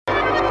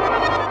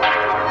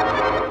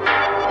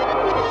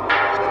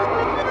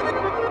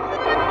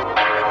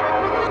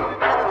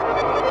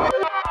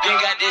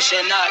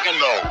you're not gonna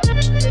know.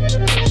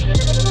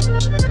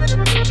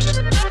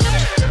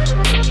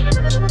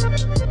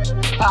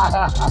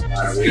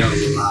 Are we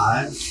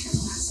live?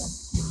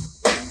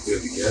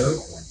 Good to go.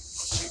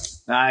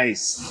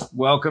 Nice.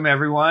 Welcome,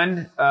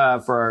 everyone,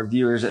 for our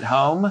viewers at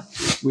home.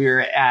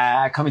 We're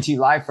coming to you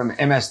live from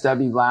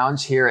MSW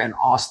Lounge here in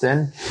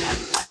Austin.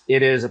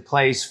 It is a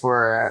place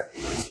for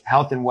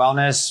health and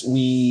wellness.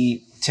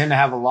 We tend to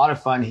have a lot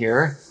of fun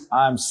here.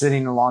 I'm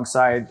sitting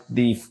alongside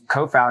the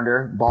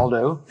co-founder,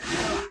 Baldo,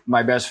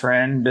 my best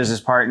friend,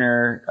 business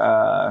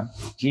partner.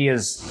 He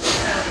is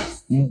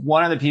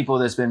one of the people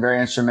that's been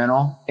very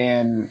instrumental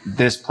in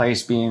this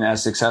place being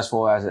as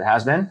successful as it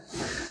has been.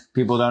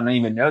 People don't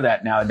even know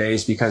that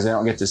nowadays because they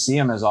don't get to see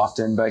him as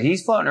often, but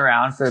he's floating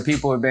around. For the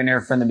people who have been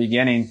here from the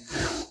beginning,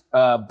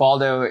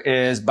 Baldo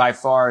is by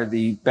far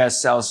the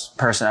best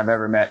salesperson I've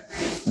ever met,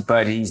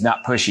 but he's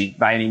not pushy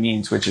by any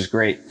means, which is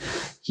great.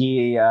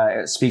 He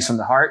speaks from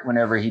the heart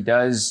whenever he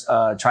does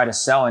try to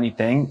sell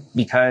anything,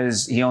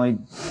 because he only,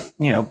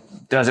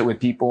 does it with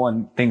people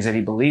and things that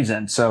he believes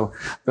in. So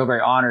I feel very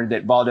honored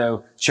that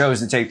Baldo chose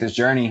to take this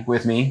journey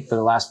with me for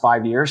the last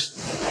 5 years.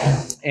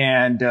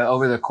 And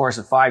over the course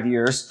of 5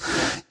 years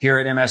here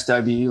at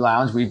MSW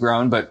Lounge, we've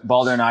grown, but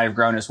Baldo and I have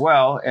grown as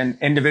well. And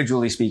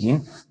individually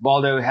speaking,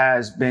 Baldo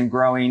has been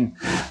growing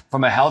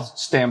from a health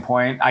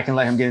standpoint. I can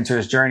let him get into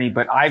his journey,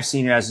 but I've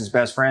seen it as his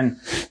best friend.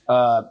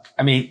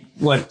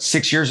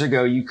 6 years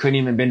ago, you couldn't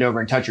even bend over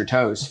and touch your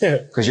toes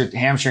because your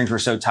hamstrings were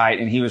so tight.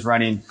 And he was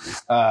running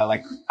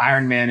like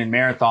Ironman and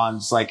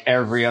marathons like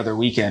every other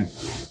weekend.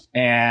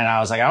 And I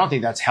was like, I don't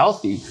think that's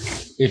healthy.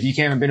 If you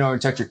can't even bend over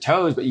and touch your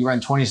toes, but you run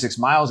 26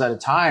 miles at a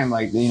time,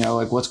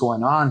 what's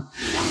going on?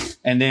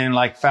 And then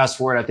fast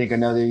forward, I think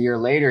another year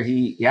later,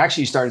 he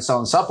actually started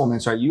selling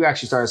supplements, right? You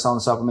actually started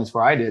selling supplements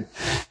before I did.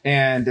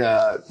 And,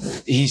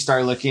 he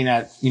started looking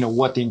at,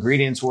 what the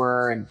ingredients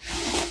were, and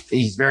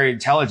he's very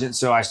intelligent.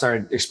 So I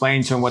started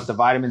explaining to him what the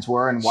vitamins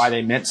were and why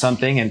they meant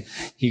something. And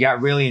he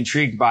got really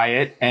intrigued by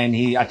it. And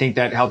I think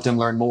that helped him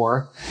learn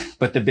more.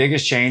 But the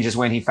biggest change is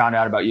when he found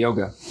out about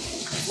yoga.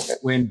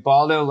 When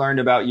Baldo learned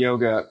about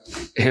yoga,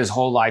 his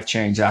whole life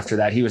changed after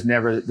that. He was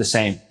never the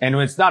same. And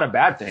it's not a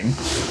bad thing.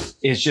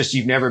 It's just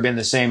you've never been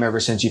the same ever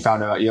since you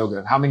found out about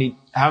yoga. How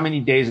many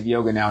days of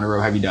yoga now in a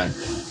row have you done?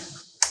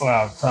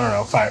 Well, I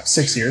don't know,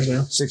 6 years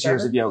now. 6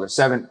 years of yoga,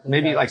 7,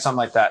 maybe something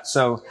like that.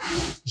 So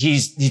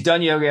he's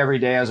done yoga every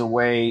day as a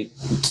way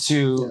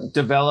to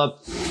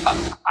develop,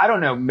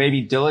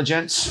 maybe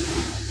diligence.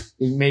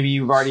 Maybe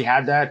you've already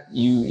had that.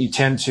 You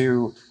tend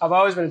to. I've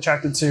always been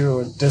attracted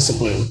to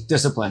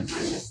discipline.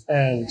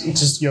 And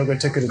just yoga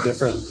took it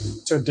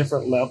to a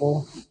different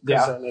level.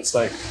 Yeah. Then it's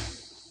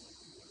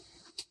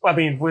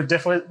with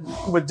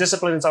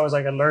discipline, it's always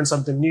I learn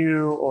something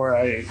new, or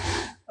I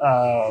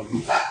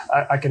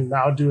can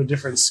now do a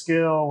different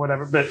skill,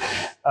 whatever.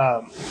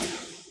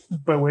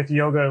 But with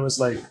yoga, it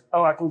was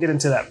I can get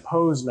into that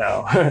pose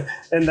now.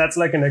 And that's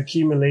an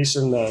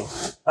accumulation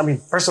of,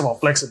 first of all,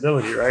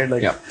 flexibility, right?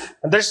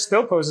 And there's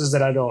still poses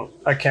that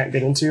I can't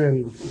get into,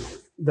 and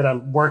that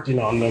I'm working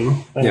on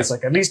them. And it's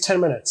at least 10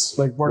 minutes,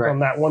 work on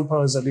that one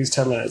pose at least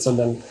 10 minutes. And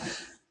then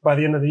by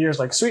the end of the year,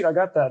 it's sweet, I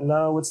got that.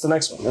 Now what's the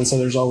next one? And so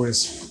there's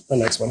always the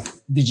next one.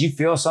 Did you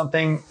feel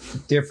something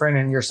different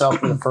in yourself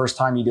for the first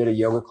time you did a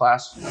yoga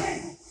class?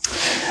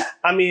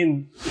 I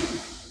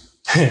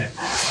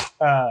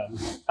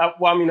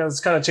was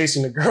kind of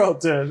chasing a girl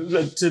to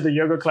the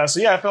yoga class. So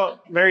yeah, I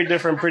felt very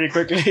different pretty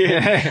quickly.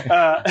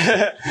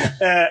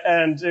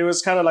 And it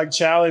was kind of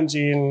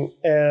challenging.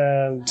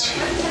 And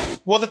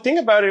well, the thing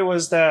about it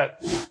was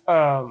that,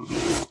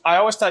 I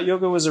always thought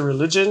yoga was a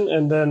religion,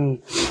 and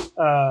then,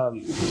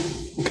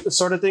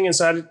 sort of thing. And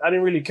so I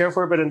didn't really care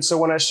for it. And so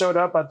when I showed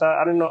up, I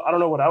thought, I don't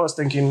know what I was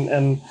thinking.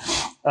 And,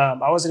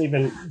 I wasn't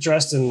even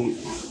dressed in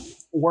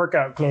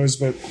workout clothes,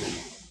 but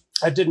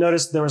I did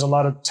notice there was a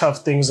lot of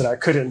tough things that I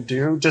couldn't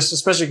do, just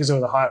especially because it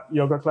was a hot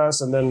yoga class.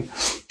 And then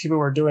people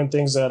were doing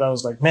things that I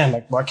was like,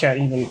 man, why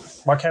can't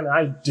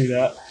I do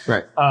that?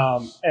 Right.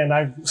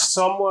 And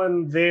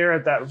someone there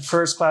at that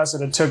first class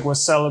that it took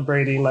was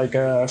celebrating a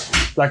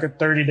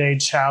 30-day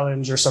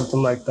challenge or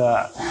something like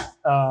that.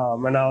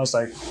 And I was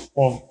like,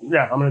 well,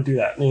 yeah, I'm going to do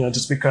that,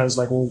 just because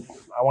I want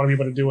to be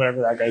able to do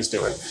whatever that guy's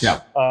doing.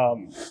 Yeah.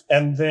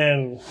 And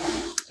then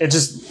it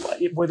just,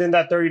 within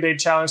that 30-day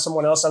challenge,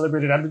 someone else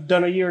celebrated. I've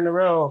done a year in a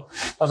row.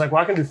 I was like,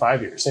 well, I can do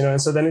 5 years,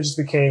 and so then it just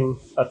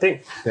became a thing.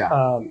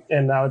 Yeah.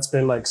 And now it's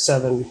been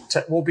 7,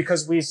 10, well,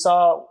 because we used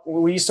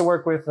to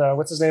work with,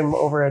 what's his name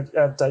over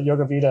at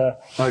Yoga Vida.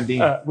 Oh,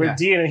 Dean. With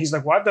Dean. And he's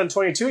like, well, I've done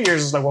 22 years. I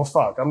was like, well,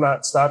 fuck, I'm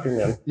not stopping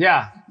then.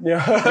 Yeah.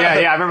 Yeah.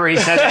 I remember he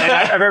said that. And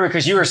I remember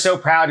because you were so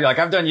proud. You're like,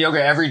 I've done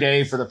yoga every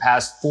day for the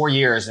past 4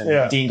 years.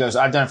 And Dean goes,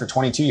 I've done it for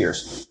 22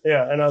 years.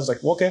 Yeah. And I was like,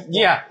 well, okay.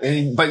 Yeah.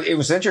 But it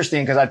was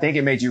interesting because I think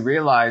it made made you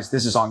realize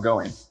this is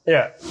ongoing.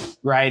 Yeah.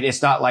 Right?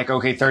 It's not like,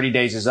 okay, 30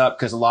 days is up,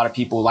 because a lot of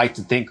people like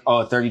to think, oh,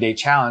 a 30-day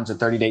challenge, a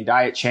 30-day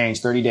diet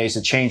change, 30 days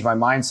to change my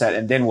mindset.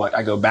 And then what?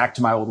 I go back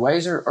to my old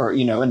ways or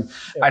and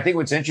I think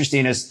what's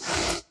interesting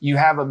is you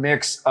have a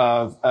mix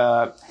of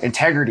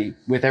integrity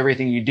with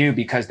everything you do,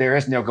 because there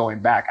is no going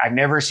back. I've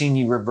never seen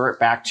you revert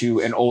back to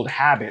an old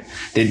habit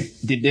that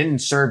didn't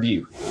serve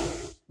you.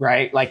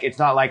 Right? Like, it's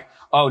not like,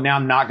 oh, now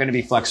I'm not going to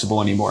be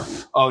flexible anymore.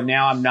 Oh,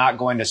 now I'm not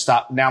going to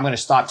stop. Now I'm going to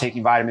stop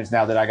taking vitamins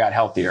now that I got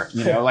healthier.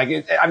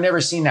 I've never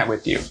seen that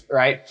with you.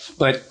 Right.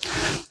 But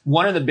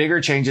one of the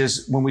bigger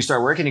changes when we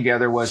started working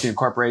together was the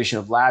incorporation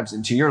of labs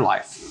into your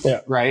life.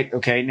 Yeah. Right.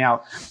 Okay.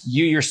 Now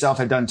you yourself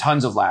have done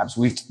tons of labs.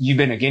 You've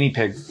been a guinea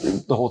pig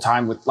the whole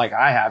time like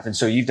I have. And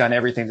so you've done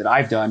everything that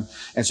I've done.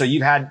 And so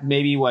you've had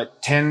maybe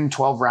 10,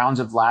 12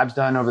 rounds of labs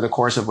done over the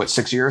course of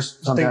 6 years,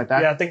 something like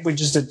that? Yeah. I think we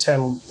just did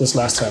 10 this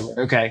last time.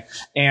 Okay.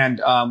 And,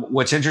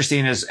 what's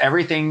interesting is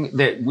everything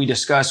that we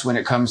discuss when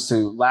it comes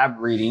to lab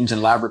readings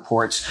and lab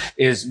reports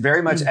is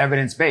very much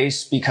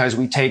evidence-based, because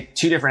we take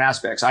two different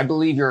aspects. I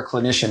believe you're a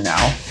clinician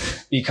now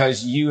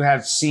because you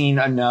have seen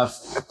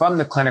enough from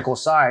the clinical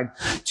side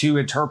to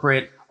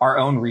interpret our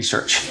own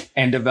research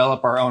and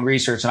develop our own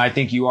research. And I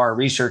think you are a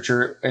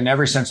researcher in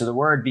every sense of the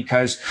word,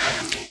 because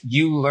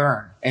you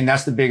learn. And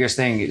that's the biggest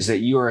thing, is that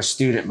you are a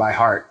student by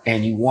heart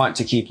and you want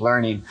to keep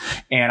learning.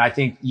 And I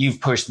think you've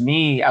pushed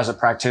me as a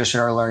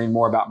practitioner learning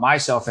more about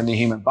myself and the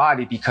human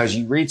body, because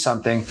you read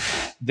something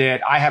that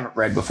I haven't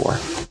read before,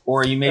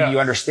 or you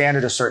understand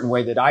it a certain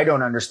way that I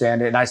don't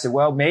understand it. And I said,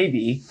 well,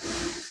 maybe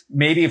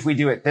if we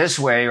do it this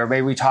way, or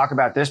maybe we talk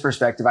about this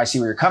perspective, I see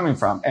where you're coming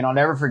from. And I'll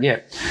never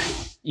forget,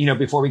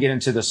 before we get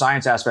into the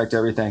science aspect of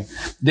everything,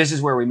 this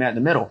is where we met in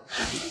the middle.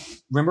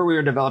 Remember we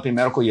were developing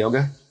medical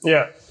yoga?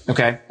 Yeah.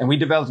 Okay. And we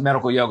developed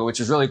medical yoga,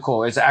 which is really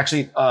cool. It's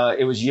actually,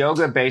 it was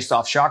yoga based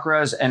off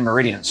chakras and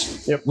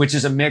meridians, which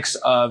is a mix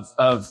of,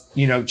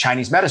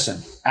 Chinese medicine,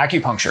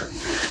 acupuncture.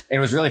 And it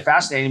was really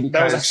fascinating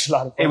because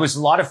it was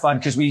a lot of fun,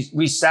 because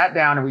we sat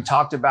down and we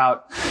talked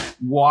about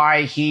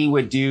why he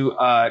would do,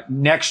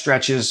 neck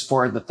stretches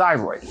for the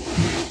thyroid.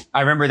 I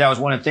remember that was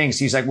one of the things.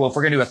 He's like, well, if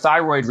we're going to do a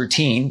thyroid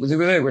routine,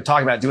 we're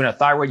talking about doing a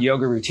thyroid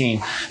yoga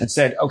routine, and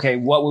said, okay,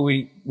 what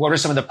are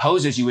some of the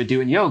poses you would do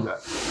in yoga?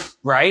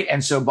 Right.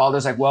 And so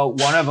Baldo's like, well,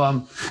 one of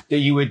them that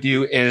you would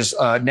do is,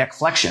 neck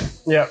flexion.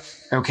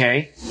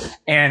 Okay.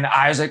 And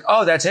I was like,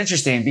 oh, that's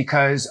interesting,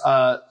 because,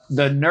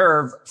 the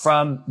nerve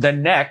from the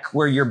neck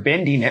where you're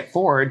bending it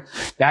forward,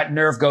 that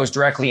nerve goes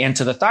directly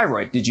into the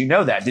thyroid. Did you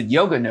know that? Did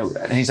yoga know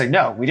that? And he's like,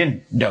 no, we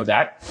didn't know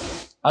that.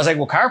 I was like,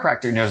 well,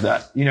 chiropractor knows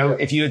that.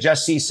 If you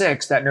adjust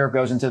C6, that nerve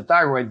goes into the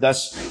thyroid,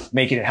 thus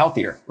making it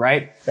healthier,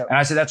 right? Yep. And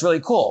I said, that's really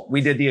cool. We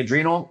did the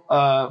adrenal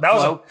that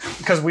flow.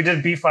 Because we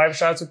did B5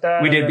 shots with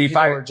that. We did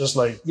B5. Were just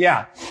like,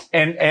 yeah.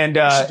 And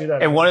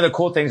one of the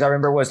cool things I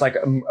remember was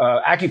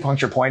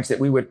acupuncture points that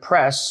we would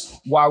press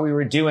while we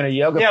were doing a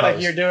yoga pose. Yeah,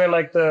 like you're doing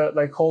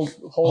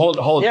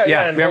hold.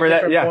 Yeah. Remember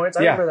that? Yeah. Points. I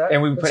remember that.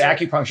 And we would put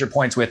acupuncture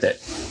points with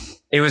it.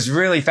 It was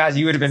really fast.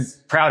 You would have been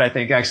proud, I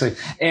think, actually.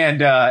 And,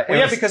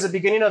 because at the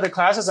beginning of the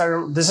classes,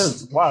 this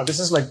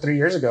is like 3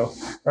 years ago,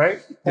 right?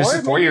 This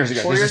is 4 years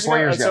ago. This is 4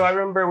 years ago. So I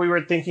remember we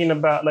were thinking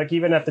about,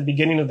 even at the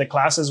beginning of the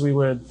classes,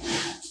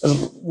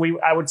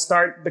 I would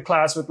start the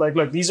class with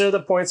look, these are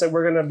the points that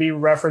we're going to be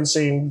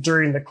referencing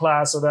during the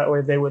class. So that way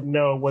they would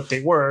know what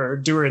they were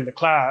during the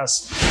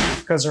class.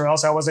 Because or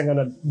else I wasn't going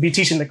to be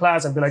teaching the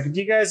class and be like,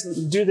 you guys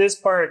do this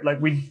part.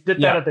 We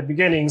did that at the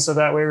beginning. So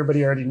that way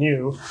everybody already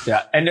knew.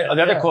 Yeah. And the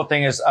other cool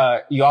thing is,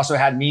 you also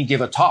had me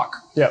give a talk.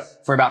 Yeah.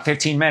 For about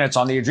 15 minutes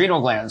on the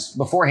adrenal glands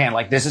beforehand.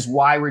 This is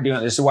why we're doing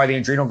it. This is why the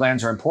adrenal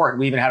glands are important.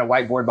 We even had a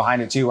whiteboard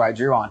behind it too, where I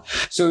drew on.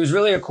 So it was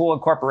really a cool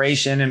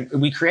incorporation, and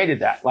we created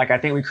that. I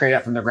think we created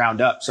that from the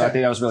ground up. So I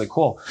think that was really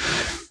cool.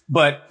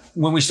 But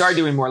when we started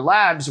doing more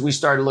labs, we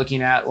started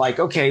looking at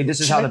okay, this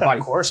is how the body.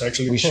 Of course,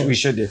 actually, we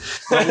should do.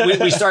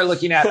 we started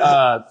looking at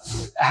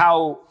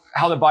how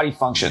the body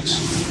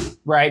functions,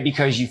 right?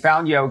 Because you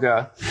found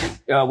yoga,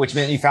 which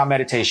meant you found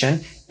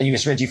meditation, and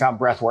which meant you found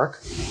breath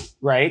work,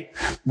 right?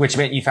 Which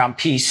meant you found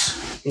peace.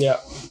 Yeah.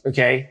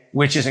 Okay.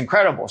 Which is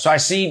incredible. So I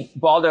see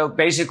Baldo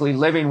basically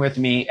living with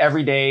me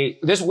every day.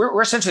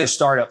 We're essentially a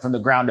startup from the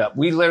ground up.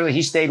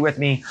 He stayed with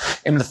me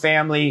in the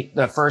family.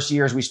 The first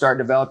years we started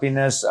developing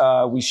this,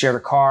 we shared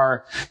a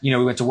car,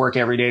 we went to work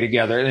every day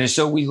together. And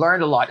so we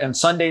learned a lot. And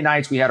Sunday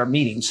nights we had our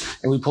meetings,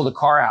 and we pulled a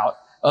car out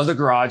of the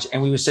garage,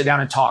 and we would sit down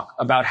and talk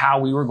about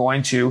how we were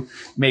going to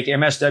make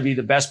MSW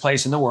the best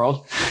place in the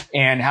world,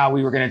 and how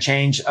we were going to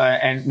change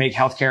and make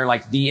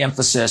healthcare the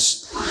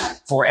emphasis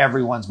for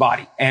everyone's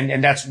body.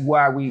 And that's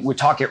why we would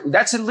talk.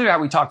 That's literally how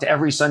we talk to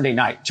every Sunday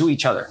night to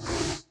each other.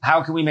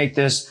 How can we make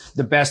this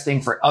the best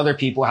thing for other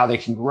people? How they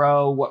can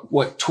grow?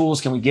 What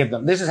tools can we give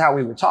them? This is how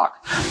we would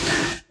talk.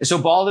 So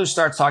Baldo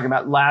starts talking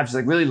about labs.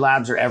 Really,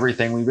 labs are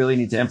everything. We really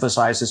need to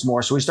emphasize this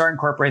more. So we start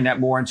incorporating that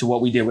more into what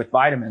we did with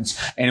vitamins,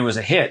 and it was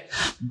a hit.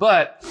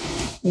 But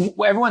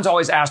everyone's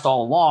always asked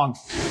all along,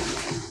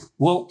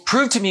 well,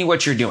 prove to me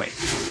what you're doing.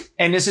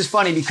 And this is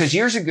funny because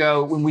years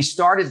ago when we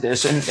started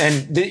this,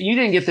 and you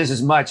didn't get this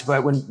as much,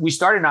 but when we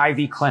started an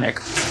IV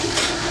clinic,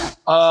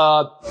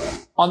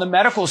 on the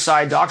medical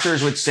side,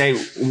 doctors would say,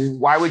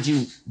 why would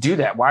you do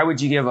that? Why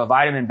would you give a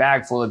vitamin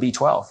bag full of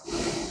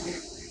B12?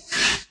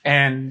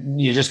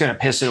 And you're just going to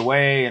piss it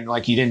away. And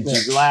like, you didn't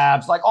do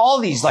labs, like all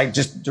these, like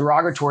just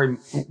derogatory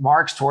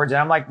marks towards it.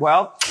 I'm like,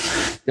 well,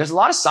 there's a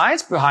lot of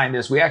science behind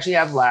this. We actually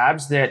have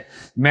labs that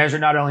measure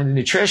not only the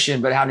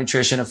nutrition, but how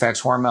nutrition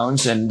affects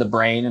hormones in the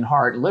brain and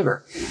heart and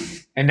liver.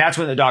 And that's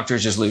when the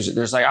doctors just lose it.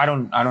 There's like, I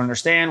don't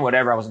understand,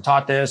 whatever. I wasn't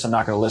taught this. I'm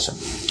not going to listen.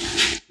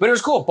 But it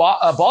was cool.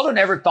 Baldo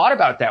never thought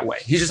about it that way.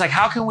 He's just like,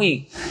 how can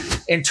we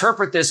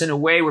interpret this in a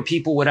way where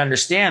people would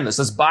understand this?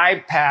 Let's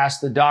bypass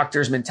the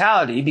doctor's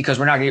mentality because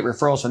we're not going to get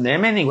referrals from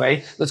them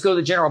anyway. Let's go to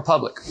the general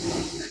public.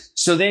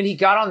 So then he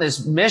got on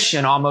this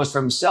mission almost for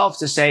himself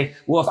to say,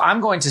 well, if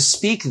I'm going to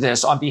speak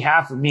this on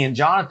behalf of me and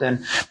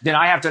Jonathan, then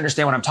I have to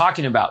understand what I'm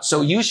talking about.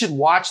 So you should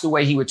watch the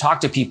way he would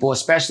talk to people,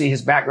 especially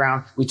his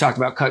background. We talked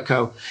about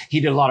Cutco. He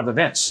did a lot of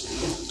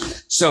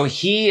events. So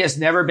he has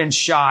never been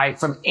shy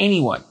from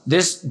anyone.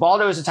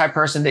 Baldo is the type of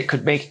person that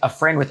could make a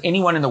friend with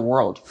anyone in the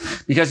world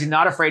because he's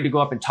not afraid to go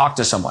up and talk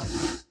to someone,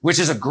 which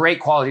is a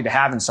great quality to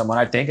have in someone,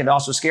 I think. And it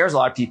also scares a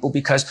lot of people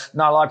because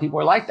not a lot of people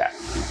are like that.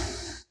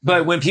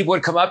 But when people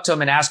would come up to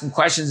him and ask him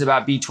questions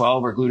about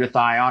B12 or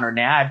glutathione or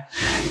NAD,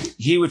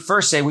 he would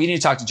first say, well, you need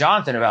to talk to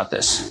Jonathan about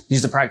this.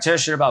 He's the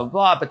practitioner, blah, blah,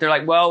 blah. But they're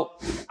like,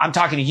 well, I'm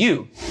talking to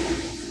you.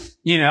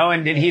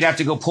 And then he'd have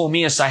to go pull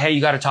me aside. Hey,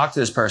 you got to talk to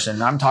this person.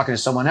 And I'm talking to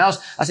someone else.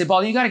 I say,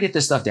 Baldo, you got to get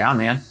this stuff down,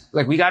 man.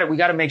 Like we got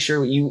to make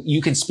sure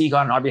you can speak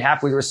on our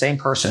behalf. We were the same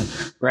person,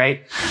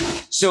 right?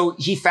 So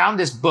he found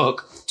this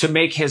book to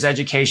make his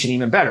education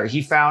even better.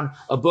 He found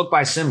a book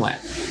by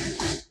Simlat.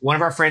 One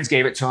of our friends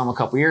gave it to him a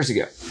couple years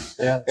ago.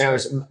 Yeah, it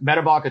was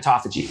Metabolic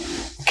Autophagy.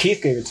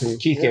 Keith gave it to me.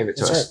 Gave it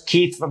to us. Right.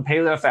 Keith from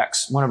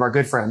PaleoFX, one of our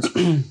good friends.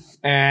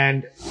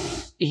 And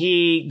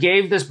he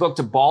gave this book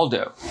to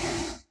Baldo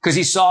because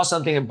he saw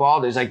something in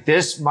Baldo. He's like,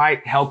 this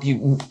might help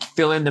you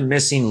fill in the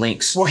missing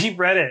links. Well, he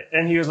read it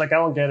and he was like, I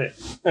don't get it.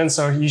 And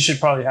so you should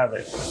probably have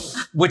it.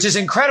 Which is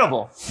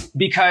incredible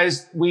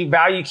because we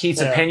value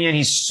Keith's opinion.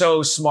 He's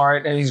so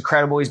smart and he's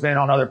incredible. He's been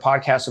on other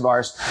podcasts of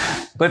ours.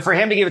 But for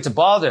him to give it to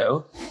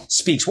Baldo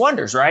speaks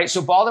wonders, right?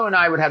 So Baldo and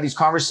I would have these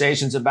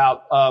conversations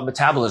about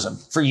metabolism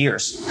for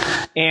years.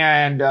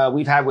 And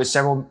we've had with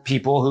several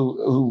people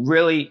who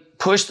really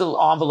push the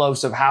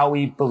envelopes of how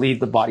we believe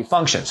the body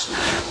functions.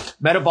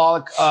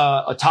 Metabolic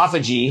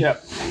autophagy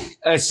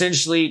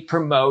essentially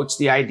promotes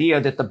the idea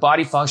that the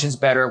body functions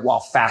better while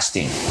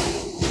fasting.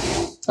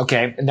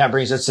 Okay, and that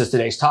brings us to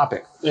today's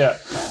topic. Yeah.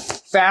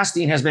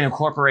 Fasting has been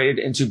incorporated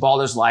into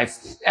Baldo's life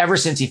ever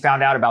since he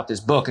found out about this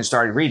book and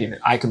started reading it.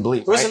 I can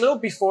believe. It was a little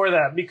before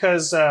that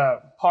because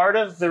part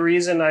of the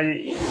reason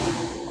I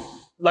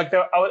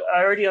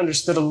already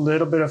understood a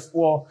little bit of,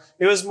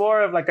 it was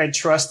more of like I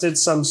trusted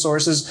some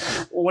sources.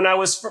 When I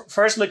was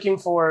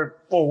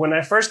when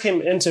I first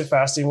came into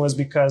fasting was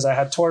because I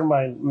had torn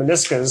my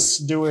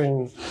meniscus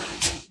doing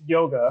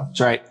yoga.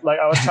 That's right. Like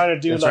I was trying to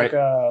do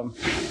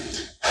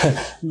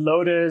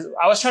lotus.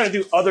 I was trying to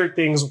do other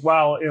things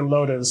while in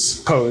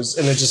lotus pose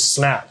and it just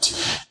snapped.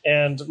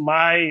 And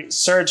my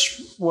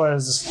search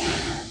was,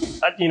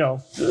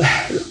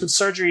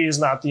 surgery is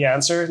not the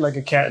answer. Like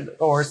it can't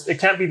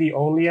be the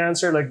only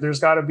answer. Like there's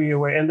got to be a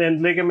way. And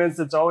then ligaments,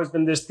 it's always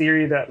been this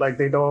theory that like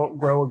they don't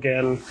grow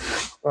again.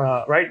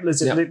 Right?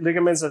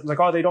 Ligaments that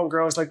like, they don't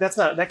grow. It's like,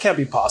 that can't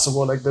be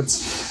possible. Like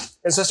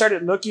and so I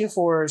started looking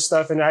for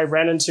stuff and I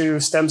ran into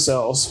stem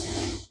cells.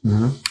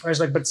 Mm-hmm. I was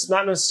like, but it's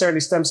not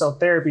necessarily stem cell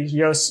therapy.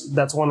 Yes,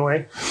 that's one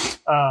way.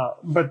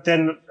 But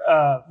then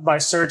my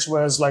search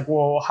was like,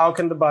 well, how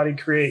can the body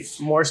create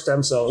more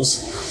stem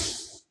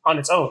cells on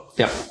its own?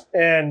 Yep.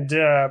 And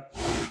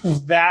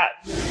that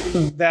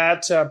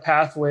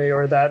pathway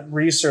or that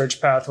research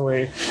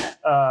pathway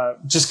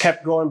just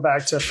kept going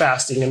back to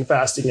fasting. And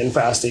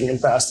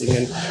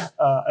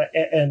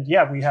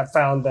we have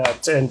found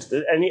that, and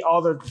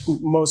all the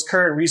most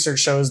current research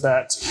shows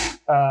that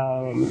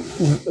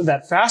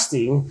that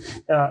fasting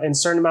in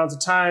certain amounts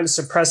of time,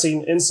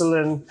 suppressing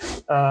insulin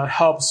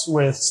helps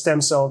with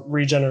stem cell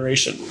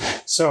regeneration.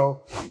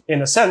 So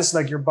in a sense,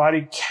 like your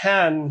body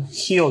can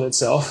heal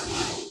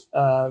itself.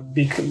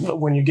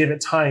 When you give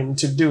it time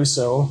to do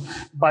so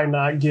by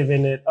not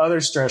giving it other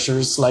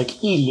stressors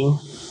like eating,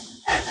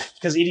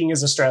 because eating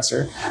is a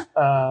stressor,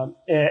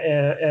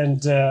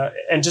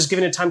 and just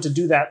giving it time to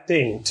do that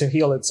thing to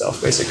heal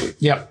itself, basically.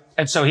 Yep.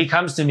 And so he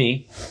comes to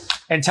me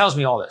and tells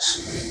me all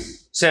this.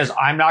 Says,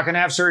 I'm not going to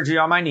have surgery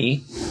on my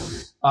knee.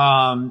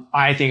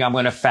 I think I'm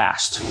going to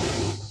fast.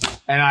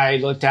 And I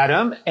looked at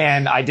him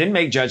and I didn't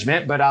make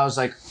judgment, but I was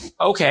like,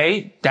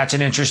 okay, that's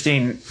an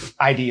interesting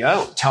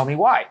idea. Tell me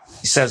why.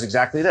 He says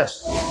exactly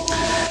this.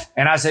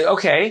 And I say,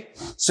 okay,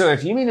 so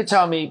if you mean to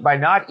tell me by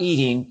not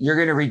eating, you're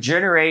going to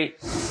regenerate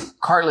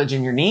cartilage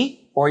in your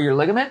knee or your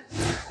ligament?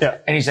 Yeah.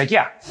 And he's like,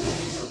 yeah.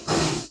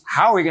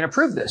 How are we going to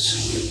prove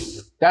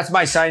this? That's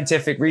my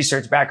scientific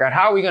research background.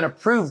 How are we going to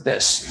prove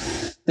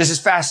this? This is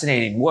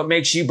fascinating. What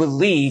makes you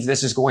believe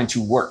this is going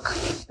to work?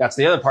 That's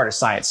the other part of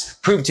science.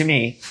 Prove to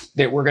me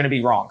that we're going to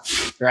be wrong,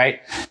 right?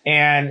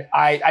 And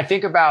I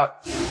think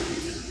about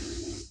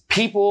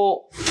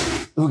people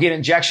who get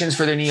injections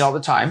for their knee all the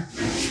time,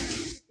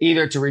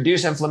 either to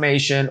reduce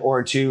inflammation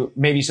or to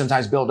maybe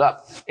sometimes build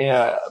up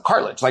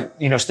cartilage, like,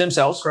 stem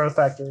cells, growth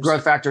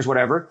factors,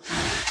 whatever.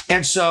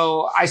 And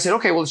so I said,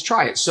 okay, well, let's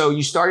try it. So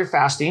you started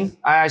fasting.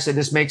 I said,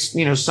 this makes,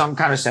 some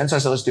kind of sense. I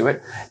said, let's do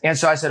it. And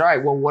so I said, all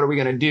right, well, what are we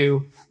going to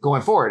do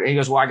going forward? And he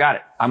goes, well, I got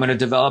it. I'm going to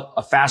develop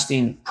a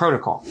fasting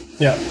protocol.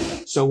 Yeah.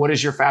 So what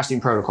is your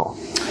fasting protocol?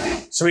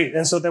 Sweet.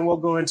 And so then we'll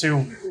go into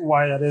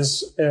why that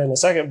is in a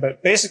second.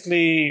 But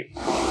basically,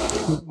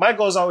 my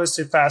goal is always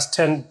to fast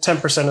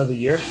 10% of the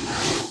year.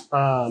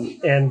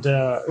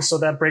 So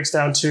that breaks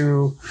down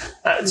to,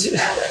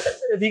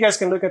 if you guys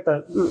can look at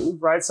the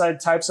right side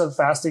types of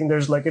fasting,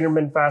 there's like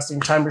intermittent fasting,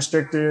 time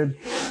restricted,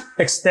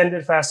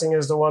 extended fasting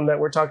is the one that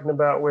we're talking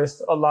about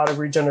with a lot of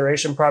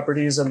regeneration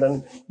properties. And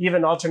then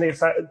even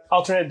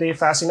alternate day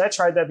fasting. I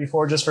tried that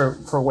before just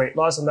for weight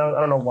loss. And I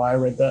don't know why I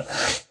read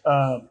that.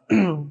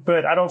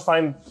 But I don't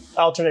find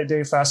alternate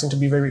day fasting to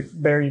be very,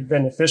 very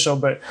beneficial.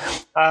 But,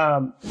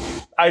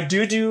 I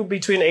do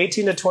between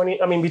 16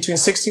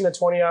 to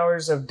 20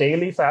 hours of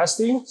daily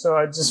fasting. So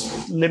I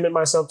just limit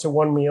myself to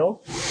one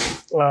meal,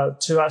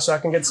 so I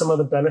can get some of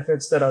the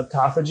benefits that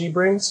autophagy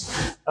brings.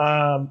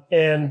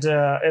 And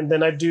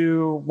then I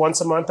do once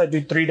a month, I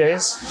do 3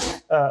 days.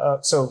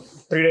 So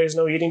 3 days,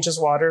 no eating,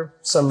 just water,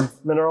 some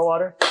mineral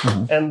water.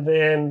 Mm-hmm. And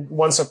then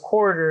once a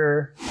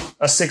quarter,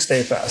 a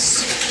 6-day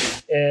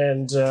fast.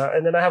 And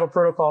then I have a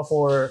protocol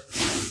for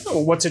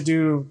what to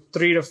do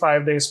 3 to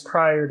 5 days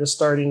prior to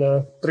starting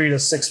a 3 to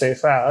 6 day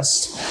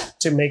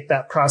fast to make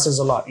that process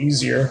a lot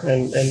easier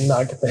and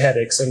not get the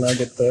headaches and not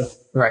get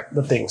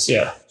the things.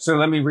 Yeah. So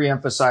let me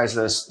reemphasize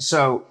this.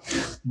 So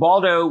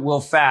Baldo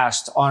will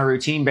fast on a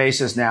routine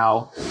basis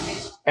now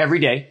every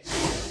day.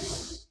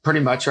 Pretty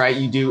much, right?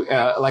 You do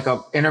like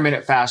a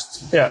intermittent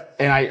fast. Yeah.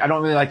 And I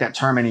don't really like that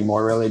term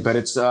anymore, really, but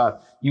it's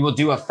you will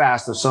do a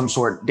fast of some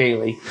sort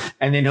daily,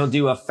 and then he'll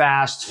do a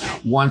fast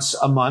once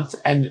a month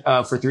and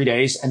for 3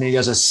 days, and then he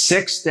does a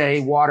 6-day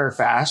water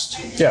fast.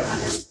 Yeah.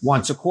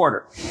 Once a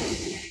quarter.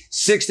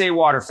 6-day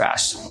water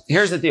fast.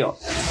 Here's the deal.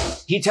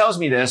 He tells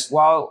me this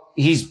while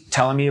he's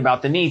telling me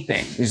about the knee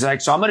thing. He's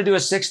like, so I'm going to do a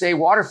 6-day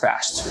water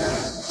fast.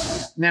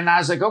 And then I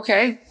was like,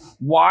 okay,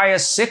 why a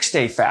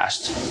 6-day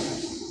fast?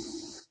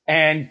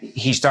 And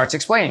he starts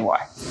explaining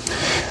why.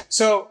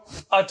 So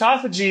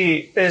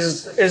autophagy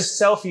is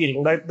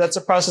self-eating. That's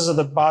a process of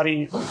the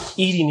body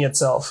eating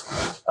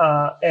itself.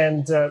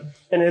 And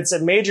it's a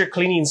major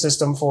cleaning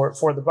system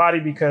for the body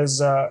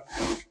because,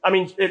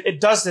 it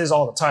does this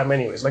all the time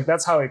anyways. Like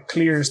that's how it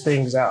clears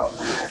things out.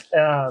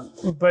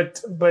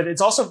 But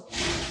it's also,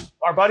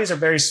 our bodies are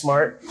very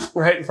smart,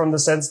 right? From the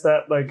sense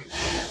that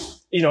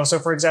so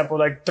for example,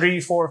 3,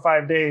 4,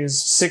 5 days,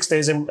 6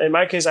 days, in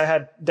my case, I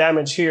had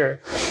damage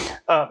here.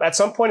 At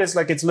some point,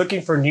 it's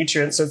looking for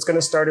nutrients. So it's going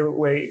to start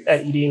away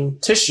at eating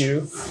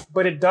tissue,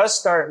 but it does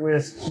start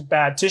with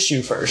bad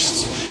tissue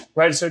first,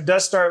 right? So it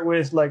does start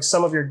with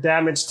some of your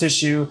damaged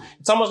tissue.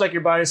 It's almost like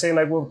your body saying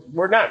well,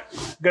 we're not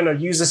going to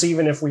use this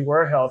even if we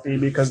were healthy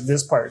because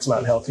this part's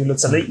not healthy.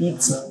 Let's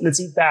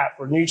eat that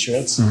for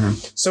nutrients.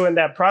 Mm-hmm. So in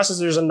that process,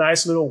 there's a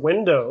nice little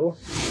window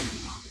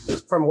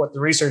from what the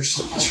research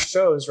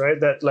shows, right?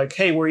 That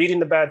hey, we're eating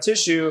the bad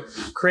tissue,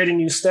 creating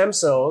new stem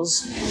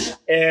cells,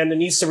 and it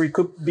needs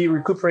to be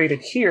recuperated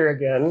here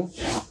again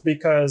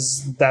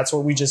because that's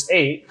what we just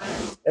ate.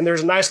 And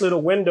there's a nice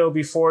little window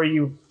before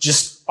you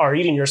just are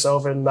eating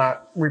yourself and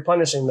not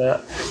replenishing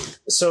that.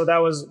 So that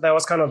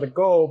was kind of the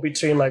goal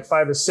between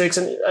 5 to 6.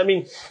 And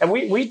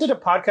we did a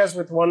podcast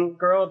with one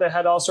girl that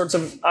had all sorts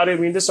of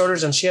autoimmune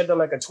disorders, and she had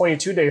done a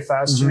 22-day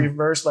fast to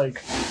reverse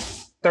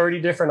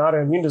 30 different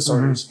autoimmune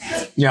disorders.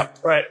 Mm-hmm. Yeah.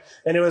 Right.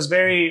 And it was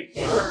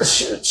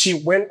she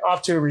went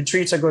off to a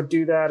retreat to go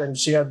do that. And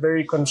she had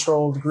very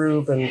controlled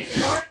group and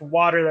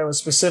water that was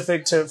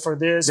specific for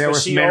this. There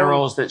was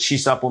minerals that she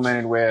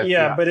supplemented with.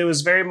 Yeah. But it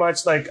was very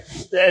much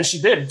and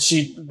she did,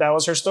 that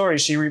was her story.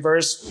 She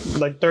reversed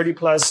 30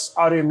 plus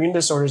autoimmune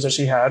disorders that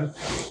she had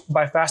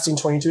by fasting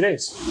 22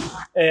 days.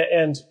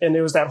 And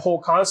it was that whole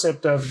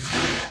concept of,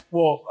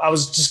 I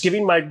was just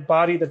giving my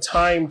body the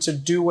time to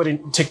do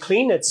to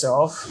clean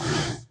itself.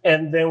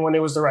 And then when it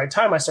was the right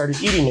time, I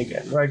started eating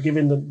again, right?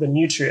 Giving the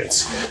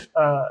nutrients.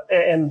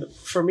 And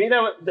for me,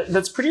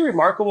 that's pretty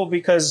remarkable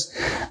because,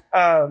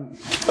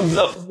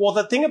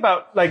 the thing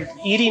about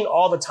eating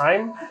all the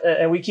time,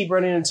 and we keep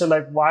running into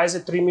why is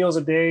it 3 meals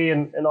a day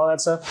and all that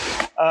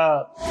stuff?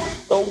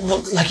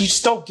 You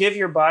just don't give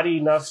your body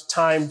enough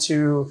time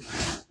to,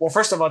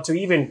 first of all, to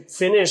even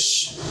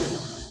finish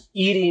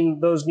eating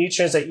those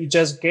nutrients that you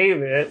just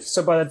gave it.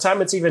 So by the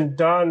time it's even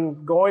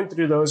done going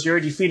through those, you're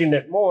already feeding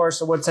it more.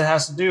 So what it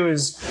has to do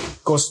is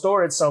go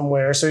store it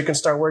somewhere so you can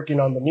start working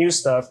on the new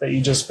stuff that you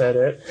just fed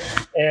it.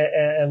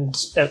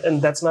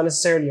 And that's not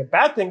necessarily a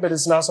bad thing, but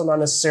it's also not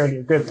necessarily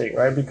a good thing,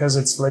 right? Because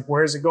it's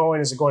where is it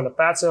going? Is it going to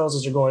fat cells?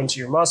 Is it going to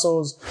your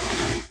muscles?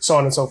 so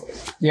on and so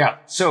forth. Yeah.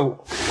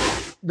 So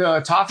the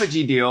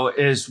autophagy deal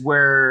is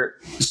where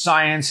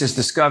science has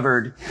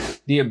discovered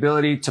the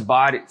ability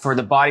for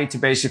the body to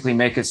basically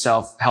make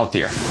itself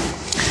healthier.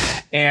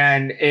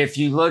 And if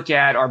you look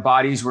at our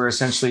bodies, we're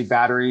essentially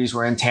batteries,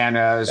 we're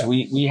antennas. Yeah.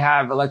 We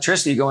have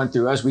electricity going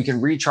through us. We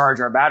can recharge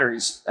our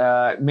batteries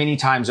many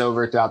times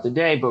over throughout the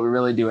day, but we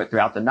really do it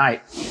throughout the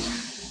night.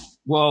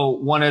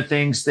 Well, one of the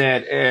things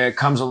that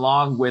comes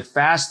along with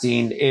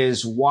fasting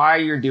is why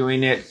you're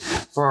doing it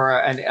for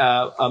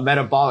a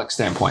metabolic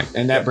standpoint.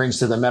 And that brings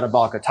to the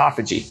metabolic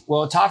autophagy.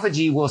 Well,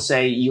 autophagy will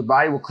say your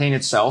body will clean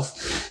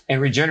itself and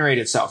regenerate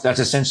itself. That's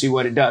essentially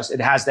what it does.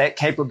 It has that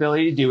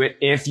capability to do it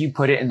if you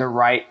put it in the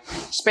right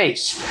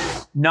space.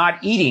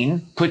 Not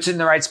eating puts it in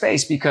the right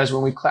space, because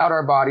when we cloud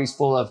our bodies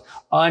full of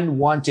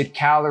unwanted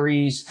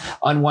calories,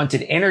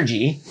 unwanted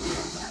energy,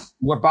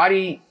 our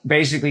body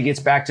basically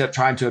gets back to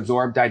trying to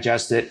absorb,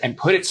 digest it, and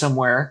put it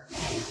somewhere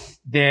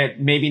that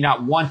maybe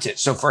not want it.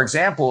 So for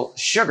example,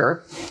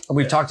 sugar, and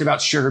we've talked about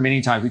sugar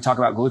many times. We talk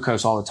about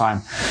glucose all the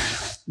time.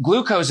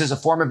 Glucose is a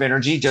form of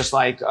energy, just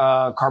like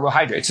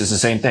carbohydrates is the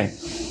same thing.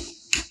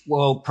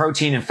 Well,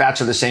 protein and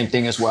fats are the same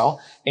thing as well.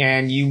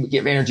 And you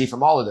get energy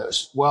from all of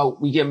those. Well,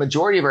 we get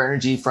majority of our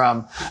energy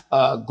from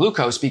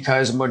glucose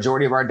because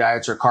majority of our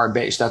diets are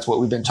carb-based. That's what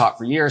we've been taught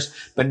for years.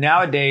 But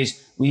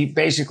nowadays, we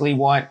basically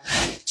want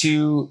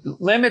to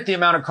limit the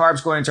amount of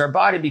carbs going into our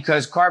body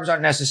because carbs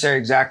aren't necessarily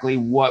exactly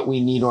what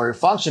we need in order to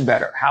function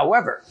better.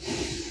 However,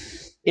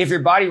 if your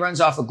body runs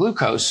off of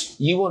glucose,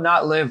 you will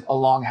not live a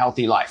long,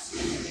 healthy life.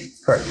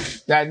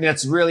 Correct.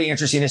 That's really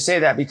interesting to say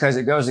that, because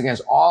it goes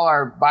against all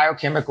our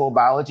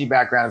biology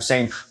background of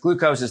saying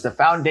glucose is the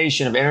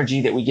foundation of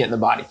energy that we get in the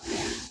body,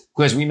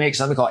 because we make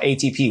something called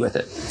ATP with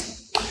it.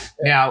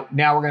 Now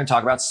we're going to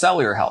talk about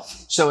cellular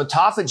health. So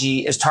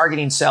autophagy is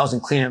targeting cells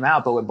and cleaning them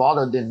out. But what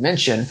Baldo didn't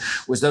mention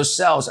was those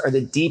cells are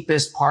the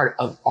deepest part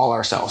of all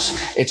our cells.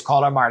 It's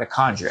called our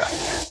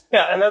mitochondria.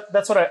 Yeah. And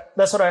that's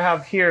what I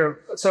have here.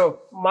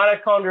 So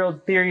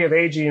mitochondrial theory of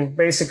aging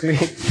basically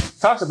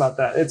talks about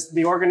that. It's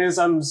the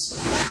organisms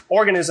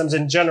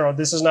in general.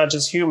 This is not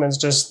just humans,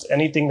 just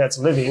anything that's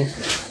living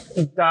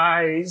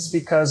dies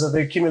because of the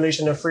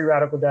accumulation of free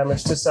radical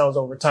damage to cells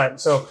over time.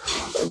 So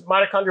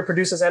mitochondria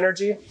produces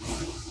energy.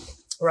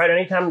 Right.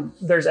 Anytime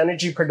there's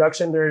energy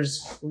production,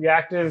 there's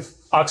reactive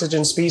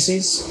oxygen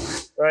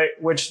species, right?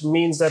 Which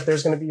means that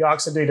there's going to be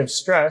oxidative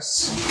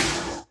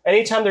stress.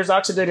 Anytime there's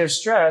oxidative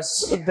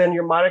stress, then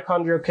your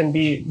mitochondria can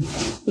be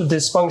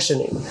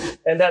dysfunctioning.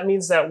 And that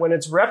means that when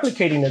it's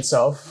replicating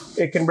itself,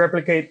 it can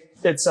replicate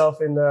itself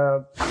in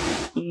the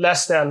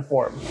less than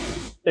form.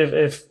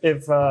 If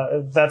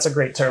that's a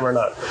great term or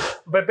not.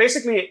 But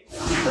basically,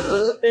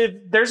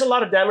 if there's a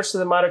lot of damage to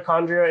the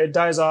mitochondria, it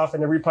dies off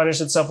and it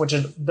replenishes itself, which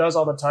it does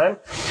all the time.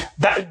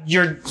 That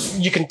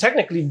you can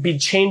technically be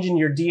changing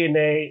your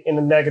DNA in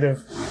a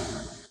negative,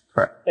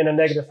 in a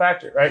negative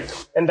factor,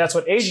 right? And that's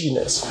what aging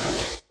is,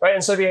 right?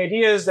 And so the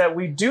idea is that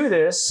we do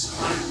this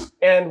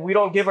and we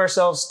don't give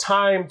ourselves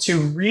time to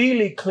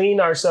really clean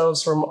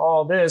ourselves from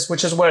all this,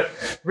 which is what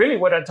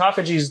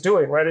autophagy is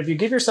doing, right? If you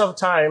give yourself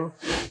time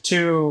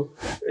to,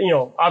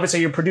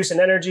 obviously you're producing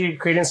energy,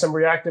 creating some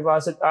reactive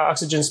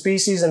oxygen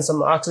species and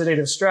some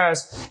oxidative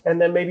stress, and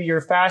then maybe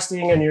you're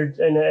fasting and you're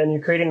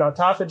creating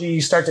autophagy,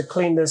 you start to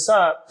clean this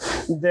up,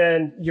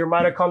 then your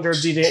mitochondrial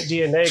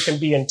DNA can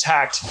be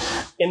intact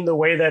in the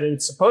way that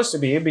it's supposed to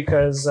be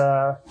because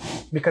your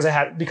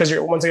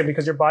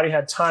body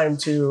had time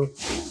to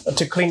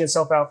clean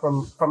itself out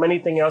from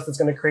anything else that's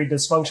going to create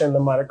dysfunction in the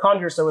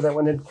mitochondria, so that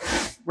when it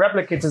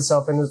replicates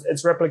itself and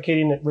it's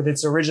replicating it with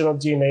its original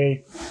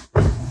DNA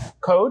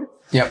code.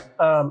 Yep.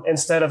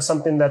 Instead of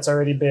something that's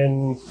already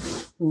been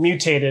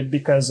mutated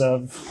because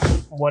of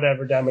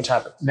whatever damage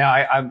happened.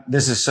 Now,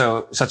 this is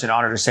such an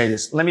honor to say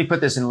this. Let me put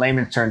this in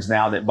layman's terms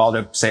now that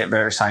Baldo say it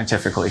very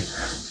scientifically.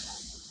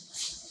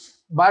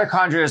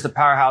 Mitochondria is the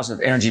powerhouse of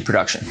energy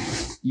production.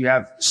 You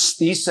have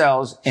these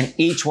cells in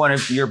each one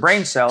of your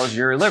brain cells,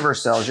 your liver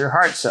cells, your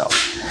heart cells.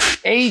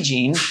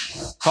 Aging,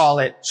 call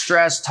it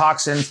stress,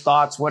 toxins,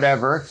 thoughts,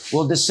 whatever,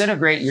 will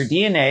disintegrate your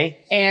DNA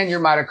and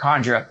your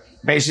mitochondria.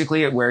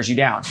 Basically, it wears you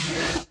down.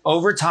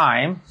 Over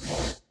time,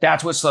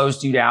 that's what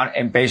slows you down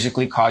and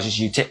basically causes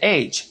you to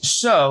age.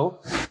 So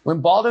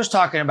when Baldo's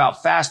talking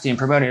about fasting,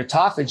 promoting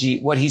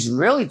autophagy, what he's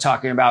really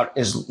talking about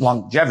is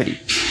longevity.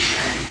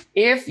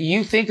 If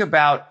you think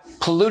about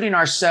polluting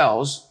our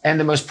cells and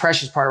the most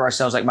precious part of our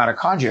cells, like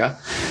mitochondria,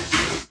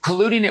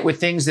 polluting it with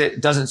things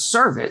that doesn't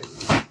serve it,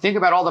 think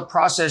about all the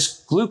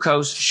processed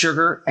glucose,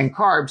 sugar, and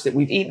carbs that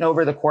we've eaten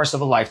over the course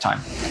of a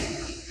lifetime.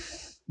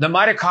 The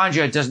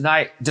mitochondria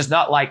does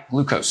not like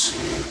glucose.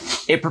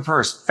 It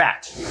prefers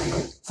fat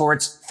for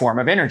its form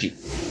of energy.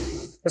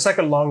 It's like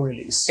a long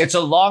release. It's a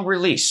long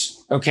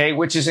release, okay,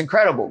 which is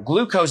incredible.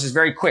 Glucose is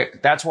very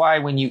quick. That's why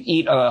when you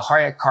eat a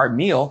high carb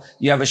meal,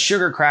 you have a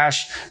sugar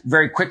crash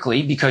very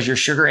quickly because your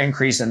sugar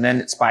increased and then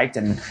it spiked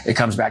and it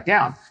comes back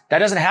down. That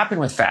doesn't happen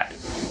with fat.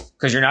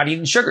 because you're not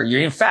eating sugar.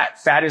 You're eating fat.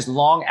 Fat is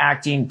long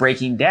acting,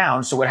 breaking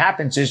down. So what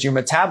happens is your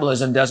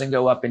metabolism doesn't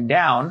go up and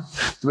down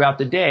throughout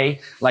the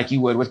day like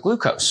you would with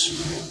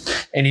glucose.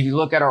 And if you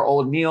look at our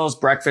old meals,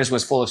 breakfast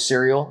was full of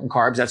cereal and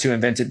carbs. That's who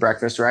invented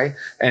breakfast, right?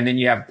 And then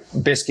you have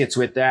biscuits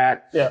with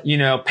that,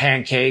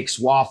 pancakes,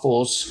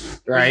 waffles,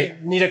 right?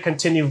 You need to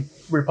continue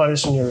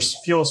replenishing your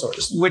fuel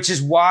source. Which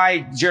is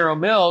why General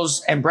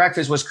Mills and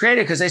breakfast was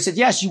created, because they said,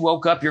 yes, you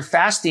woke up, you're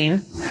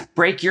fasting,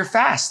 break your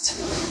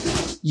fast.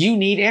 You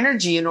need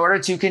energy in order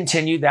to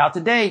continue throughout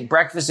the day.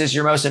 Breakfast is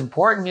your most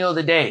important meal of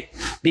the day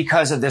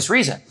because of this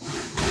reason.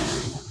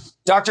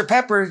 Dr.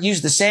 Pepper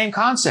used the same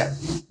concept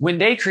when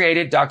they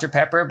created Dr.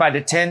 Pepper by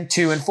the 10,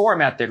 2, and 4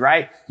 method,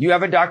 right? You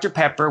have a Dr.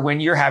 Pepper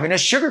when you're having a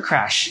sugar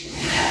crash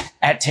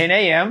at 10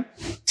 a.m.,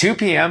 2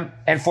 p.m.,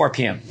 and 4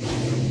 p.m.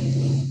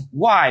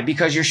 Why?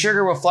 Because your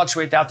sugar will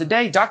fluctuate throughout the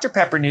day. Dr.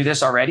 Pepper knew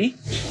this already,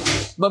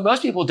 but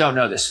most people don't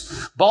know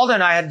this. Baldo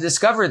and I had to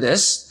discover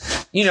this,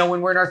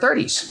 when we're in our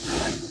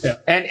 30s. Yeah.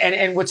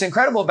 And what's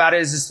incredible about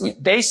it is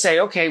they say,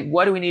 okay,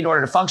 what do we need in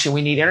order to function?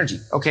 We need energy.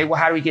 Okay, well,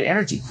 how do we get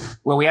energy?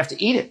 Well, we have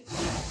to eat it.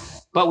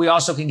 But we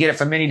also can get it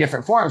from many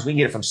different forms. We can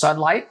get it from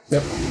sunlight.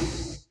 Yep.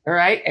 All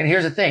right. And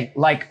here's the thing,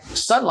 like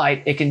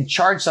sunlight, it can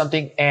charge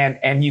something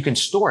and you can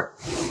store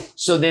it.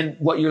 So then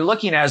what you're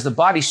looking at is the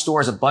body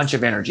stores a bunch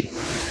of energy.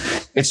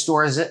 It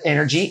stores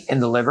energy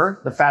in the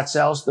liver, the fat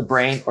cells, the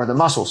brain, or the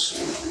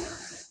muscles.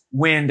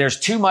 When there's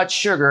too much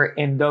sugar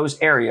in those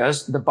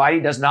areas, the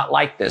body does not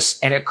like this,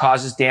 and it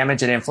causes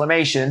damage and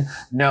inflammation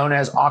known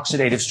as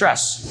oxidative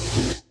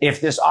stress.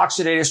 If this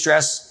oxidative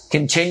stress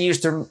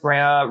continues to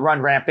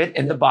run rampant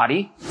in the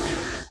body,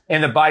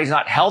 and the body's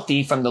not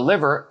healthy from the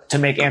liver to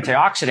make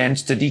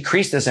antioxidants to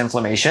decrease this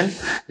inflammation,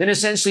 then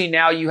essentially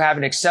now you have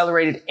an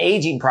accelerated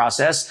aging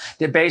process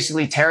that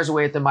basically tears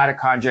away at the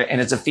mitochondria, and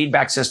it's a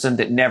feedback system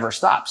that never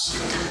stops.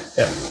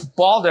 Yeah.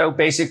 Baldo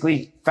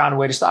basically found a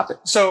way to stop it.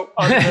 So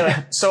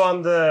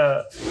on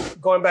the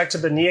going back to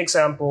the knee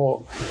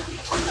example,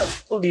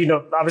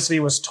 obviously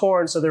it was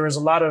torn, so there was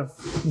a lot of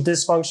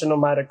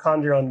dysfunctional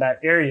mitochondria in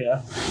that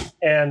area,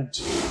 and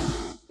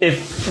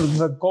if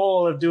the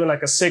goal of doing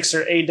like a 6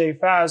 or 8 day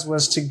fast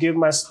was to give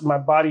my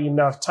body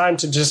enough time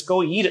to just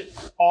go eat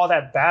all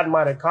that bad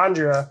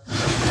mitochondria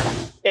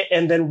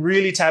and then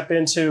really tap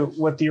into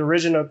what the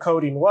original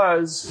coding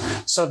was,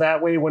 so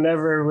that way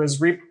whenever it was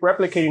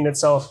replicating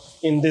itself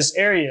in this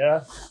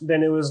area,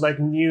 then it was like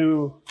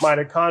new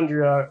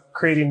mitochondria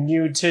creating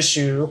new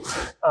tissue,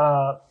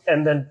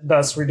 and then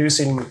thus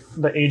reducing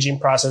the aging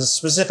process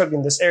specifically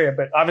in this area.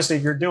 But obviously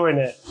if you're doing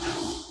it,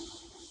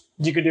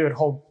 you could do it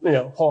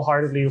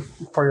wholeheartedly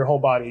for your whole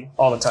body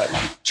all the time.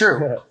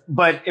 True.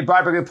 But it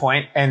brought up a good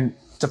point. And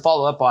to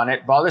follow up on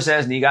it, Baldo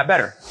says knee got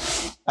better.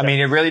 I mean,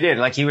 it really did.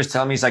 Like he was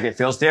telling me, he's like, it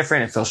feels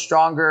different. It feels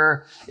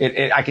stronger.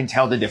 I can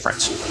tell the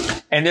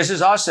difference. And this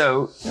is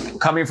also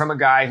coming from a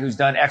guy who's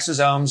done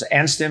exosomes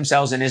and stem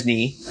cells in his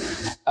knee.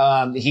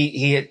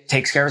 He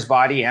takes care of his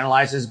body,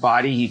 analyzes his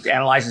body. He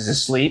analyzes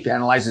his sleep,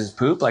 analyzes his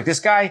poop. Like this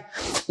guy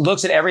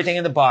looks at everything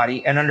in the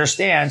body and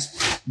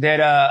understands that,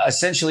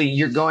 essentially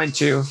you're going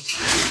to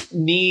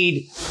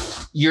need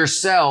your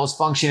cells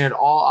function at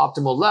all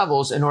optimal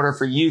levels in order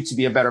for you to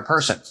be a better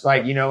person.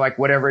 Like, like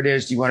whatever it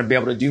is, you want to be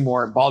able to do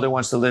more. Baldo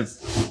wants to live,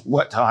 to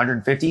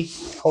 150?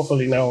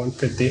 Hopefully now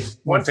 150.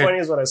 120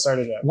 is what I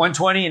started at.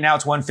 120 and now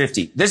it's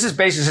 150. This is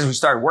basically since we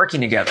started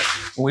working together.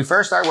 When we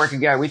first started working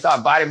together, we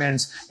thought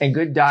vitamins and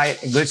good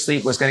diet and good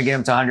sleep was going to get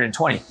him to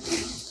 120.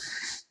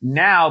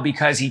 Now,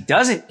 because he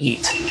doesn't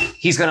eat,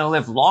 he's going to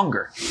live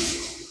longer.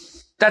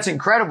 That's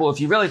incredible if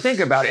you really think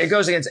about it. It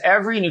goes against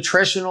every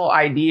nutritional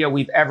idea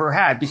we've ever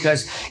had.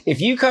 Because if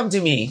you come to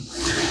me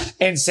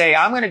and say,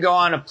 I'm going to go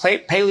on a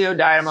paleo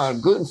diet, I'm on a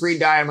gluten-free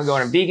diet, I'm going to go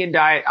on a vegan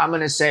diet, I'm going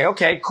to say,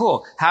 okay,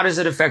 cool. How does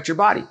it affect your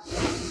body?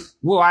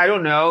 Well, I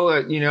don't know.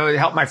 It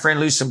helped my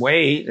friend lose some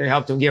weight. It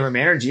helped him give him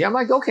energy. I'm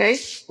like, okay,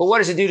 but what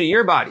does it do to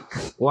your body?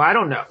 Well, I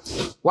don't know.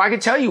 Well, I can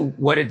tell you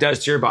what it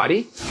does to your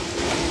body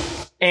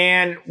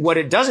and what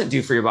it doesn't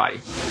do for your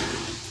body.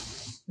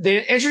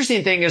 The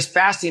interesting thing is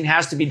fasting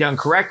has to be done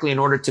correctly in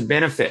order to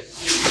benefit.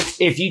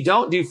 If you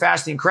don't do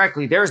fasting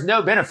correctly, there's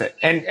no benefit.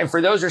 And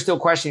for those who are still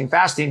questioning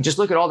fasting, just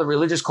look at all the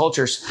religious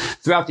cultures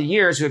throughout the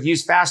years who have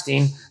used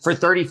fasting for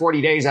 30,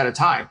 40 days at a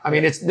time. I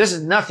mean, this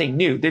is nothing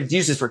new. They've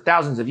used this for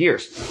thousands of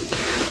years.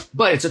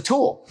 But it's a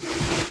tool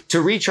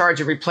to recharge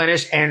and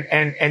replenish and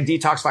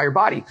detoxify your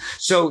body.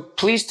 So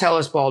please tell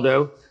us,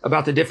 Baldo,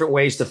 about the different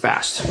ways to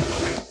fast.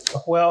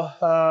 Well,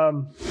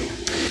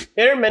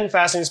 intermittent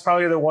fasting is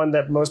probably the one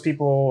that most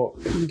people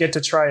get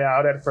to try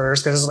out at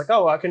first, because it's like,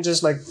 I can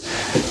just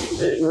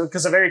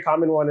because a very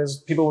common one is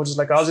people will just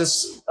I'll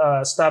just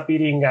stop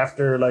eating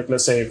after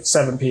let's say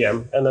 7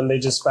 p.m. and then they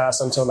just fast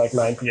until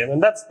 9 p.m.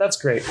 And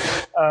that's great.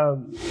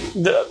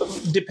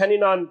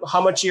 Depending on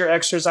how much you're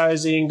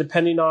exercising,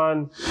 depending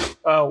on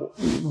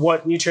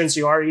what nutrients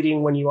you are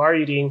eating when you are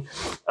eating,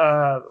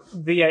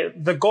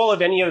 the goal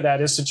of any of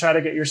that is to try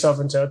to get yourself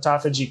into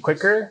autophagy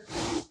quicker.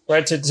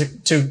 Right,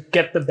 to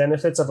get the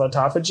benefits of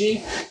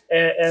autophagy,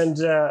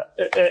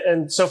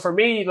 and so for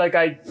me,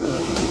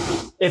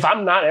 if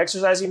I'm not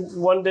exercising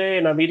one day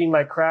and I'm eating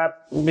like crap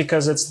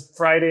because it's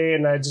Friday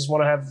and I just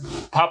want to have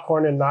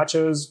popcorn and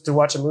nachos to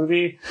watch a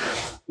movie,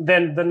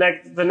 then the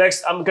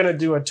next I'm gonna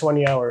do a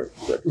 20 hour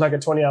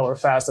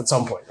fast at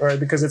some point, right?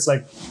 Because it's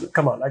like,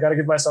 come on, I got to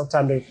give myself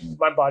time I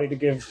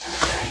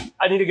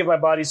need to give my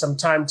body some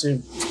time to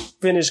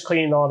finish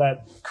cleaning all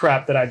that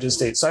crap that I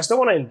just ate. So I still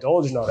want to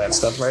indulge in all that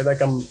stuff, right?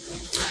 Like I'm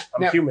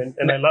human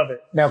and I love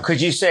it. Now, could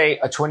you say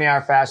a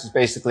 20-hour fast is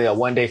basically a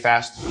 1 day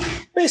fast?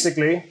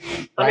 Basically.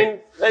 Right. I mean,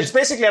 it's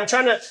basically, I'm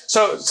trying to,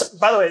 so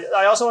by the way,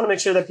 I also want to make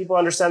sure that people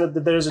understand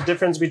that there's a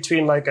difference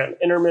between like an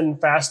intermittent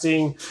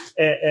fasting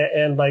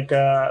and like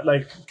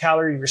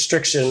calorie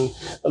restriction,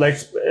 like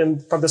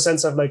from the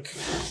sense of like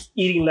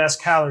eating less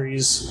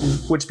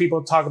calories, which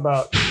people talk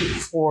about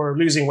for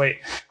losing weight.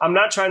 I'm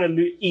not trying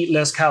to eat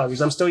less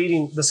calories. I'm still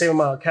eating the same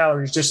amount of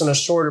calories, just in a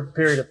shorter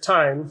period of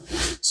time.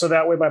 So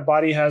that way my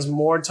body has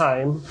more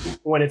time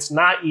when it's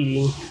not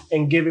eating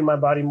and giving my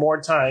body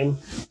more time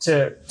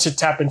to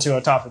tap into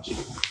autophagy.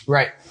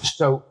 Right.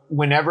 So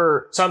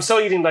I'm still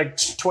eating like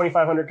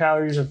 2,500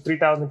 calories or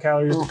 3,000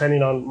 calories,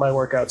 depending on my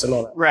workouts and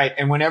all that. Right.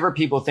 And whenever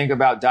people think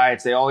about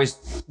diets, they've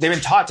been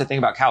taught to think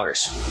about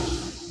calories.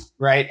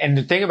 Right. And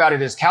the thing about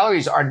it is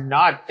calories are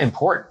not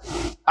important.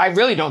 I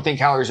really don't think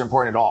calories are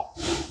important at all.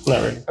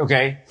 Not really.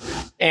 Okay.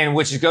 And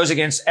which goes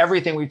against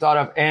everything we thought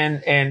of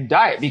in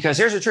diet. Because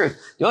here's the truth.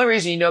 The only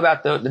reason you know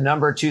about the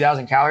number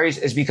 2,000 calories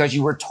is because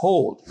you were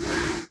told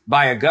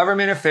by a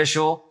government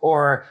official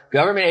or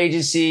government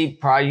agency,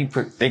 probably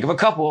think of a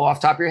couple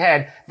off the top of your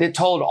head, that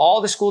told all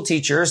the school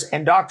teachers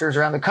and doctors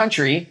around the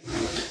country,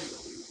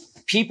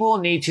 people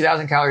need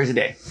 2,000 calories a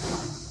day.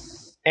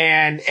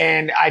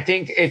 And I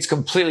think it's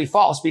completely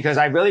false because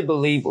I really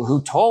believe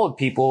who told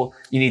people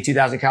you need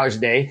 2,000 calories a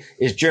day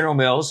is General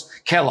Mills,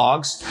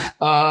 Kellogg's,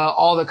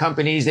 all the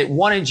companies that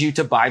wanted you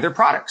to buy their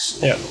products.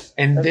 Yeah.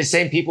 And the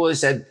same people that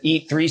said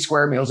eat 3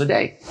 square meals a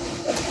day.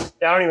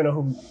 I don't even know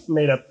who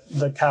made up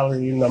the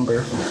calorie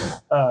number.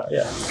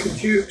 Yeah.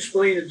 Could you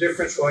explain the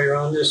difference while you're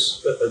on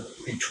this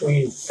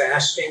between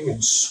fasting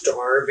and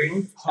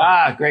starving?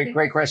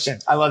 Great question.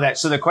 I love that.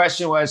 So the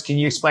question was, can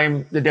you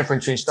explain the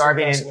difference between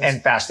starving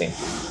and fasting?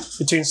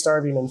 Between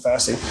starving and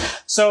fasting.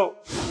 So,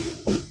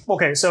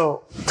 okay,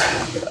 so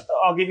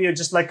I'll give you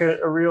just like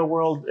a real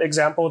world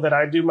example that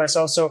I do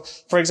myself. So,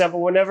 for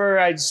example, whenever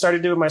I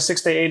started doing my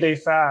 6 to 8 day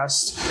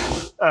fast,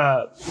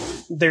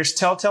 there's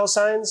telltale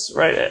signs,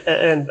 right?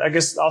 And I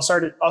guess I'll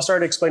start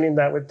explaining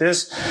that with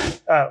this.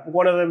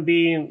 One of them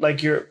being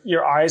like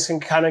your eyes can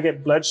kind of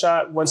get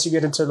bloodshot once you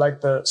get into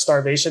like the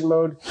starvation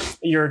mode.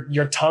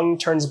 Your tongue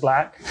turns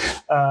black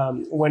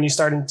when you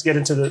start to get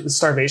into the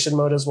starvation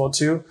mode as well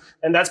too.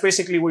 And that's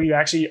basically where you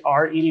actually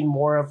are eating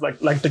more of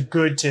like the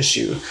good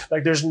tissue.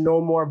 Like there's no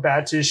more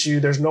bad tissue.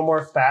 There's no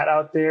more fat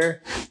out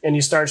there, and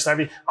you start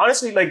starving.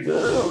 Honestly, like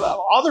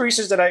all the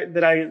research that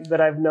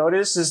I've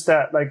noticed is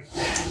that like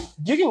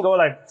you can go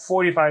like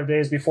 45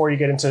 days before you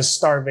get into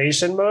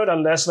starvation mode,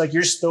 unless like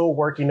you're still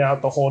working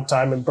out the whole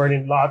time and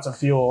burning lots of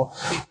fuel,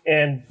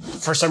 and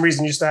for some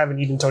reason you still haven't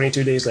eaten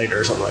 22 days later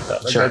or something like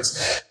that. Like sure.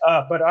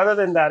 But other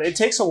than that, it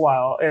takes a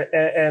while,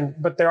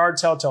 but there are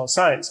telltale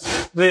signs.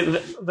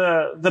 The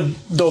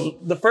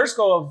first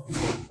goal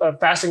of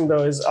fasting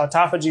though is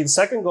autophagy. The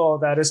second goal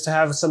of that is to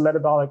have some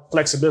metabolic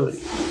flexibility.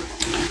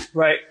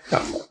 Right.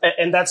 Yeah.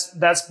 And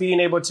that's being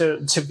able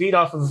to feed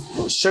off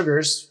of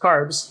sugars,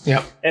 carbs,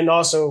 yeah, and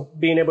also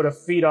being able to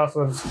feed off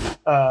of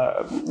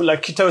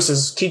like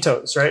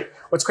ketones, right?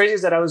 What's crazy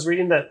is that I was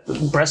reading that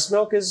breast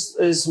milk is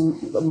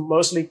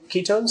mostly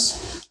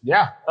ketones.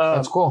 Yeah,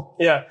 that's cool.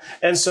 Yeah,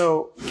 and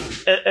so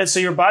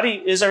your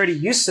body is already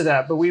used to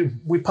that, but we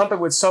pump it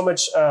with so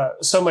much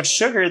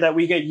sugar that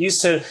we get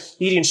used to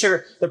eating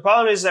sugar. The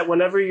problem is that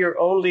whenever you're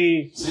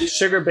only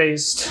sugar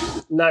based,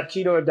 not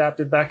keto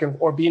adapted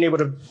or being able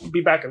to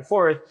be back and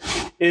forth,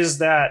 is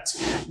that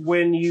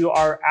when you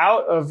are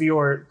out of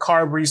your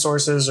carb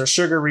resources or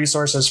sugar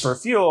resources for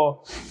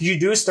fuel, you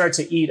do start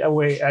to eat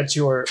away at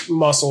your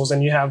muscles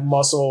and you have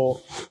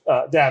muscle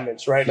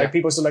damage, right? Yeah. Like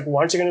people say, like,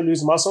 why aren't you going to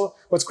lose muscle?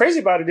 What's crazy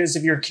about it is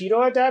if you're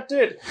keto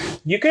adapted,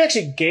 you can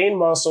actually gain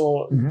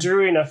muscle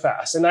during a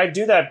fast. And I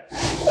do that.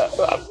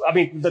 I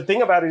mean, the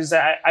thing about it is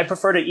that I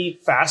prefer to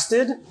eat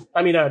fasted.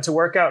 I mean, to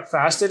work out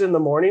fasted in the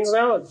mornings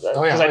now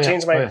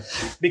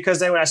because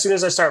then as soon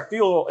as I start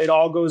fuel, it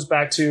all goes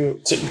back to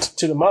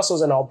the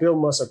muscles and I'll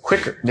build muscle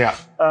quicker. Yeah.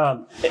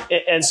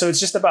 And so it's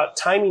just about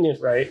timing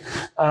it right.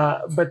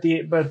 But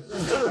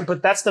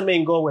that's the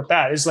main goal with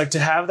that is like to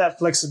have that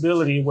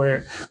flexibility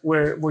where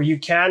you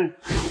can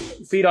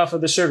feed off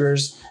of the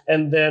sugars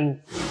and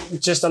then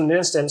just on an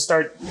instant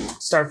start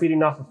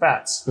feeding off of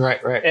fats. Right.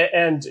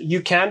 And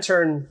you can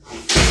turn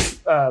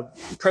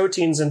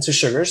proteins into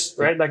sugars,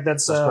 right? Like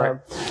that's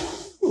what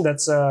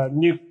is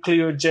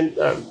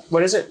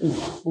it?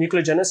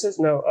 Nucleogenesis?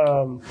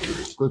 No.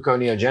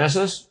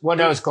 Gluconeogenesis? Well,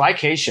 no, it's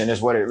glycation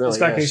is what it really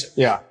is. It's glycation.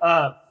 Yeah.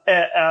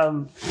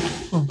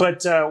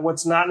 But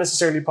what's not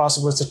necessarily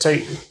possible is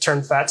to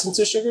turn fats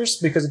into sugars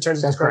because it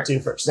turns into protein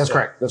first. That's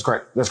correct.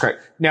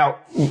 Now,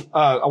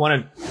 I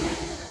want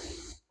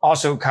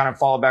also kind of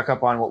follow back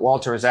up on what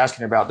Walter was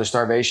asking about the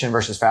starvation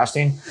versus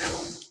fasting.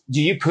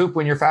 Do you poop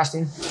when you're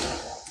fasting?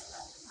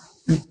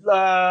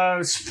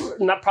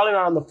 Probably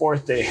not on the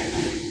fourth day.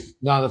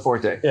 Not on the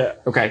fourth day. Yeah.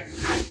 Okay.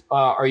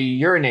 Are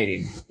you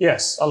urinating?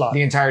 Yes, a lot.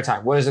 The entire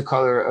time. What is the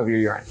color of your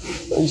urine?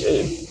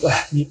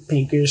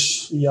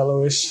 Pinkish,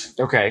 yellowish.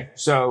 Okay.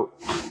 So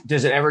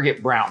does it ever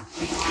get brown?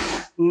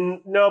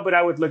 No, but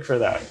I would look for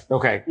that.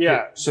 Okay.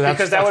 Yeah. So that's,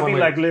 because that that's would be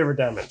one way like liver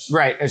damage.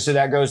 Right. And so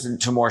that goes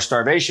into more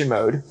starvation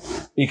mode,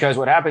 because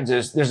what happens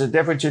is there's a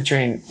difference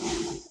between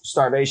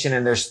starvation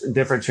and there's a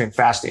difference between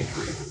fasting.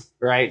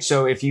 Right.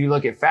 So if you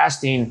look at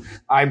fasting,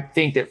 I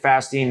think that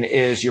fasting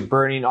is you're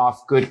burning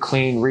off good,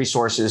 clean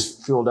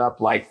resources fueled up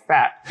like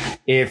fat.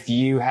 If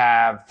you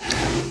have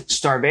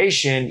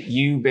starvation,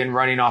 you've been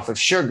running off of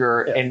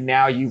sugar, and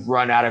now you've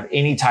run out of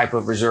any type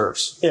of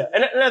reserves. Yeah.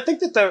 And I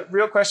think that the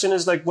real question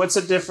is like, what's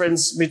the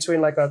difference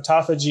between like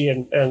autophagy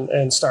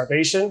and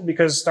starvation?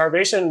 Because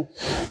starvation,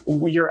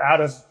 you're out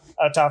of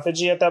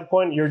autophagy at that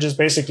point. You're just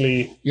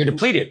basically you're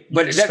depleted,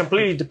 but it's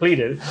completely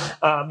depleted.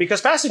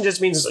 Because fasting just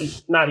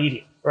means not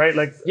eating, right?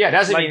 Like, yeah, it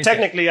doesn't like mean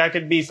technically I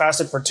could be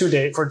fasted for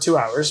 2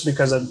 hours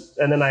because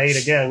and then I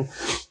ate again.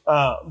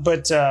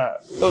 But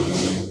what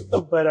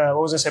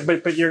was I saying?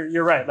 But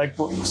you're right. Like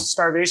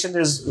starvation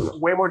is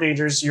way more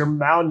dangerous. You're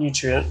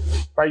malnutrient,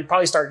 right? You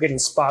probably start getting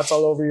spots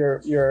all over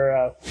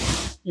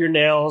your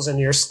nails and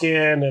your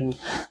skin, and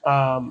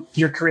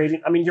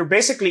you're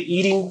basically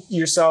eating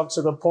yourself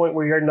to the point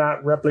where you're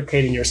not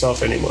replicating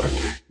yourself anymore.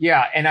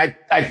 Yeah. And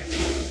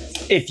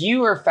if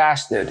you are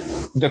fasted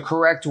the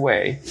correct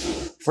way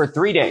for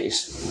 3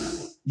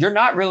 days, you're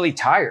not really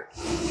tired.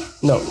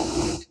 No.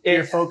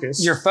 You're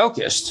focused. You're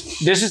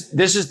focused.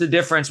 This is the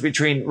difference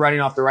between running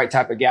off the right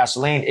type of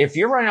gasoline. If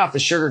you're running off the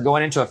sugar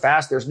going into a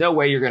fast, there's no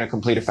way you're going to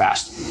complete a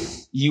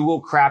fast. You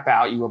will crap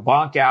out. You will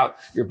bonk out.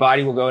 Your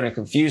body will go in a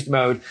confused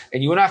mode,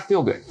 and you will not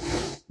feel good.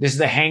 This is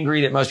the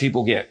hangry that most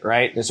people get,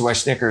 right? This is why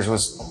Snickers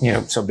was,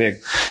 so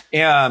big.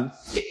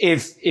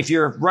 If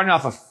you're running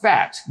off of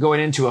fat going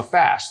into a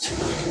fast,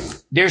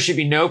 there should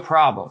be no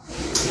problem.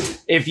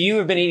 If you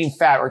have been eating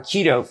fat or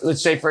keto,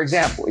 let's say, for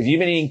example, if you've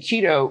been eating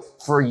keto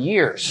for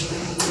years,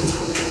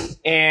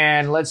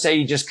 and let's say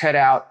you just cut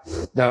out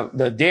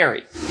the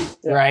dairy,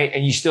 right?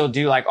 And you still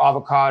do like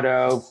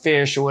avocado,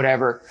 fish, or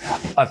whatever,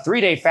 a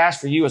 3-day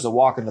fast for you is a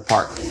walk in the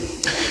park.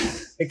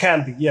 It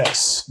can be,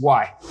 yes.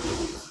 Why?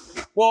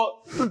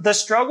 Well, the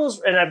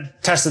struggles, and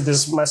I've tested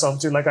this myself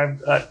too. Like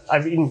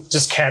I've eaten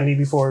just candy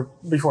before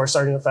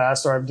starting the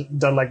fast, or I've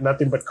done like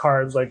nothing but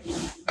carbs, like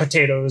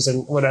potatoes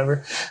and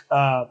whatever.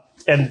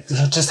 And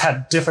just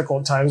had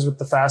difficult times with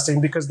the fasting,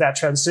 because that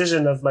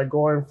transition of like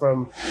going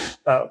from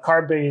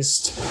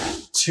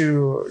carb-based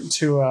to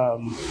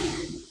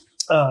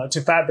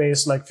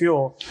fat-based like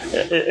fuel,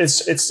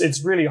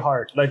 it's really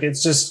hard. Like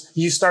it's just,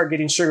 you start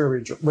getting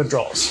sugar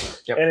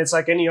withdrawals. Yep. And it's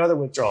like any other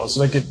withdrawals.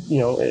 Like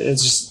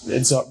it's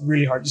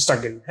really hard. You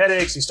start getting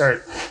headaches, you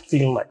start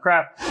feeling like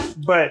crap.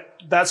 But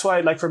that's why,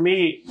 like for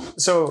me,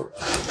 so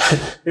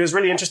it was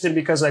really interesting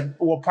because like,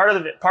 well, part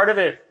of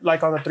it,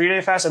 like on the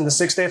 3-day fast and the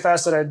 6-day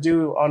fast that I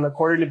do on a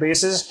quarterly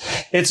basis,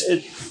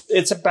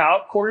 it's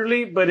about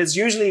quarterly, but it's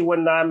usually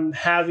when I'm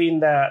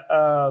having that,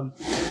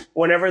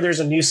 whenever there's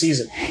a new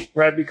season,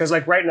 right? Because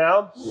like right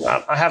now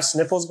I have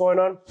sniffles going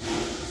on,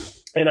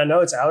 and I know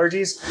it's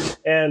allergies,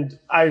 and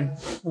I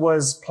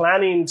was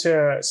planning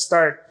to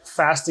start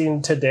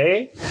fasting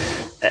today,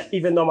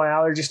 even though my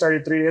allergy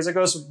started 3 days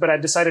ago. But I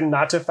decided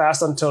not to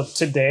fast until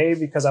today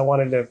because I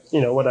wanted to,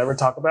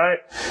 talk about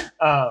it.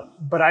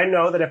 But I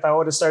know that if I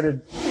would have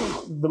started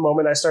the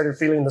moment I started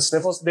feeling the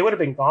sniffles, they would have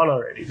been gone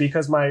already,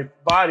 because my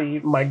body,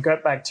 my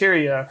gut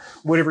bacteria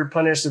would have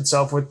replenished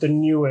itself with the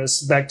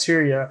newest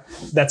bacteria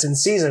that's in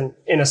season,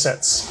 in a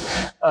sense.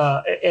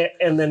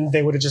 And then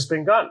they would have just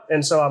been gone.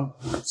 And so I'm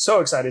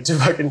so excited to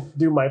fucking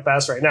do my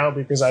fast right now,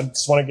 because I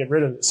just want to get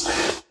rid of this.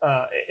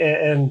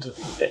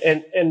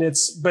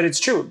 But it's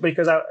true,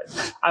 because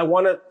I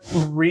want to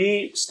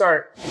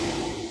restart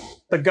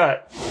the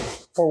gut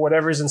for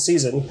whatever's in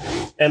season.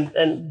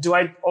 And do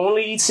I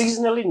only eat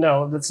seasonally?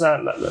 No, that's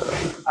not.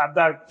 I'm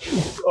not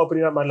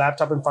opening up my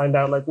laptop and find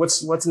out like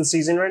what's in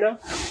season right now.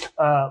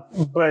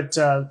 But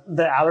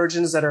the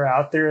allergens that are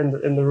out there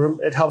in the room,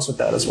 it helps with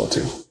that as well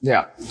too.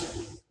 Yeah.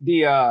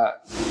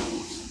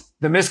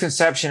 The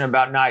misconception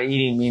about not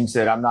eating means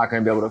that I'm not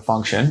going to be able to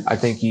function. I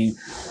think you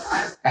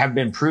have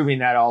been proving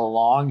that all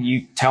along.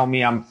 You tell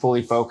me I'm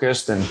fully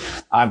focused and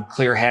I'm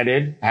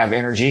clear-headed, have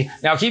energy.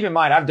 Now, keep in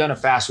mind, I've done a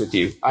fast with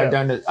you. I've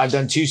done 2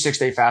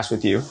 6-day fasts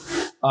with you.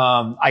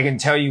 I can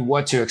tell you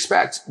what to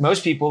expect.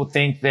 Most people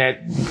think that,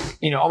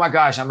 oh my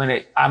gosh, I'm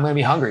going to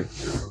be hungry.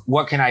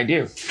 What can I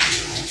do?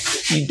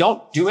 You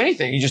don't do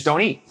anything. You just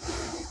don't eat.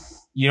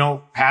 You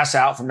don't pass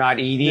out from not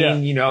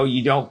eating. Yeah.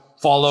 You don't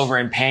fall over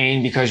in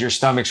pain because your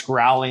stomach's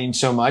growling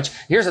so much.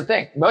 Here's the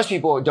thing. Most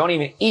people don't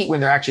even eat when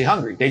they're actually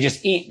hungry. They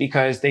just eat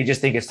because they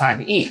just think it's time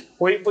to eat.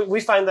 We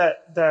find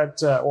that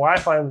I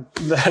find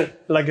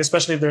that, like,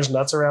 especially if there's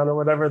nuts around or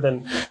whatever,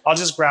 then I'll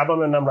just grab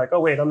them and I'm like, oh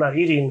wait, I'm not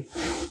eating.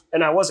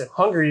 and I wasn't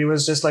hungry. It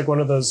was just like one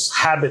of those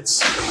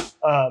habits.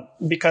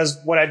 Because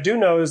what I do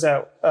know is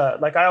that,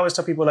 like I always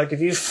tell people, like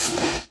if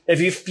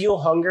you feel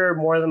hunger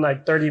more than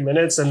like 30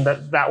 minutes, and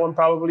that one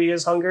probably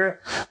is hunger.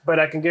 But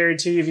I can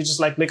guarantee you, if you just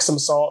like lick some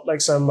salt,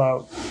 like some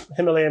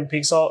Himalayan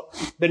pink salt,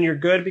 then you're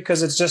good,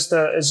 because it's just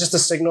a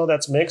signal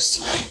that's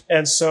mixed,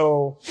 and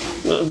so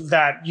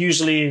that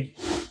usually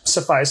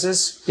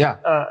suffices. Yeah.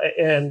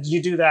 And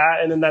you do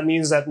that, and then that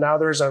means that now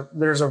there's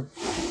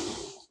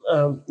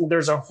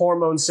a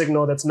hormone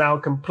signal that's now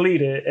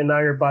completed, and now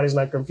your body's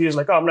not confused.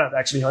 Like, oh, I'm not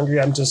actually hungry.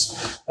 I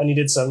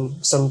needed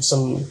some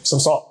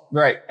salt.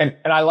 Right. And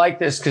I like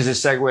this because it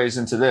segues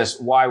into this,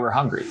 why we're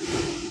hungry.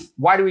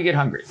 Why do we get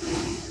hungry?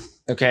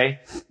 Okay.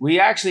 We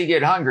actually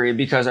get hungry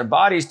because our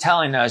body's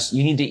telling us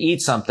you need to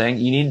eat something.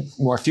 You need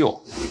more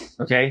fuel.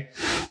 Okay.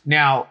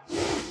 Now,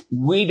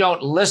 we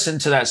don't listen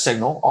to that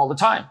signal all the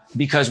time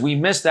because we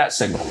miss that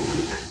signal.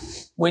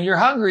 When you're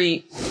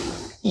hungry,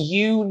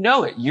 you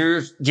know it.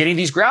 You're getting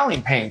these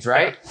growling pains,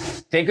 right?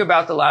 Think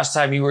about the last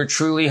time you were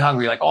truly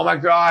hungry. Like, oh my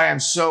God, I'm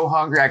so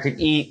hungry. I could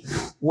eat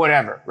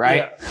whatever,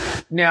 right?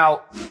 Yeah.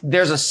 Now,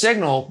 there's a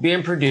signal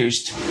being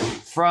produced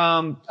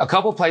from a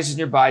couple places in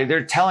your body.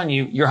 They're telling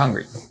you you're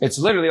hungry. It's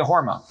literally a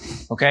hormone.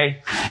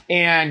 Okay.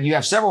 And you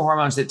have several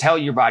hormones that tell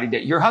your body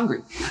that you're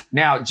hungry.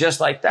 Now, just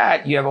like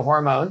that, you have a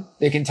hormone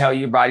that can tell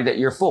your body that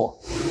you're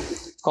full.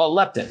 It's called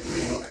leptin.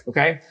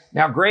 Okay.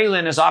 Now,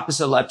 ghrelin is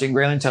opposite of leptin.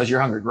 Ghrelin tells you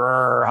you're hungry.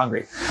 Grrr,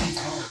 hungry.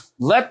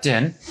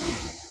 Leptin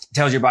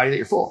tells your body that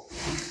you're full.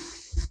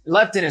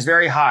 Leptin is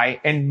very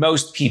high in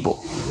most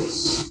people.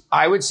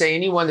 I would say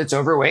anyone that's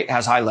overweight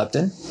has high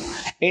leptin.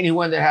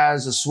 Anyone that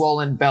has a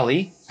swollen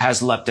belly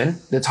has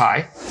leptin that's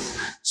high.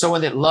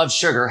 Someone that loves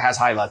sugar has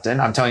high leptin.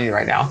 I'm telling you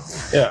right now.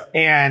 Yeah.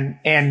 And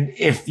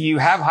if you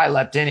have high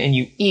leptin and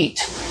you eat,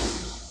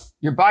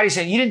 your body's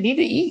saying you didn't need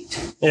to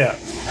eat. Yeah.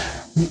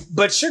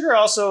 But sugar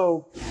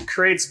also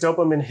creates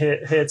dopamine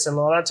hits, and a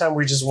lot of time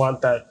we just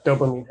want that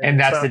dopamine hit. And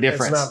that's the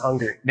difference. It's not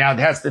hungry. Now,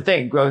 that's the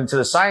thing. Going to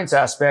the science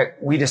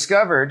aspect, we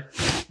discovered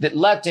that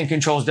leptin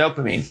controls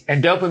dopamine,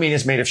 and dopamine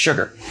is made of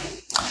sugar.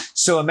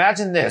 So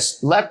imagine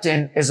this.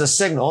 Leptin is a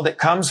signal that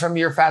comes from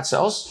your fat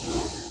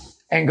cells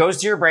and goes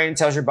to your brain and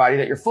tells your body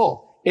that you're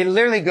full. It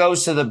literally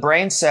goes to the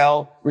brain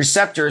cell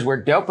receptors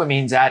where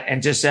dopamine's at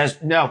and just says,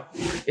 no,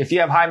 if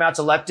you have high amounts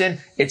of leptin,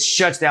 it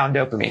shuts down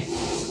dopamine.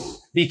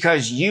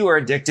 Because you are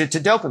addicted to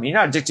dopamine. You're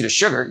not addicted to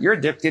sugar. You're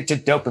addicted to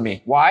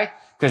dopamine. Why?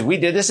 Because we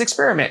did this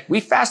experiment.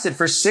 We fasted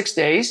for 6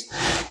 days,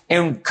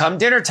 and come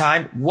dinner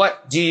time,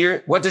 what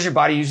does your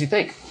body usually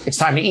think? It's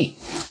time to eat.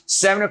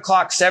 7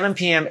 o'clock, 7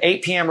 p.m.,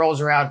 8 p.m.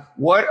 rolls around.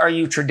 What are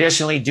you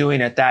traditionally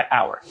doing at that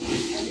hour?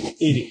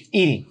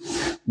 Eating.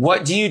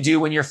 What do you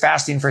do when you're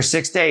fasting for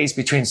 6 days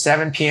between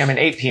 7 p.m. and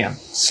 8 p.m.?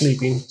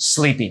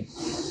 Sleeping.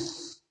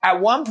 At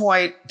one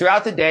point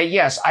throughout the day,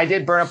 yes, I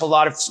did burn up a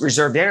lot of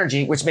reserved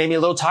energy, which made me a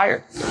little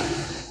tired.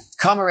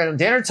 Come around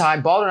dinner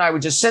time, Baldur and I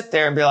would just sit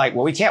there and be like,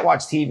 well, we can't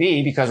watch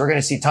TV because we're going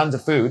to see tons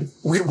of food.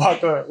 We'd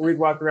walk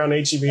around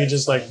HEB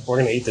just like, we're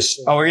going to eat this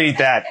shit. Oh, we're going to eat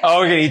that. Oh,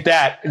 we're going to eat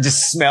that.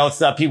 Just smell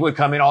stuff. People would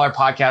come in. All our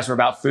podcasts were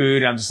about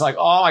food. And I'm just like,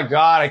 oh my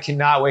God, I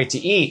cannot wait to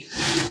eat.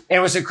 And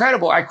it was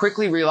incredible. I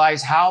quickly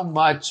realized how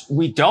much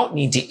we don't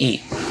need to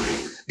eat.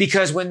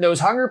 Because when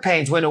those hunger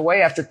pains went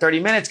away after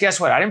 30 minutes,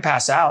 guess what? I didn't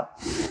pass out.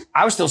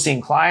 I was still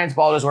seeing clients.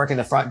 Baldur was working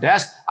the front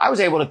desk. I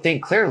was able to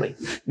think clearly.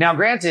 Now,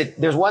 granted,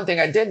 there's one thing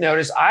I did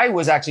notice. I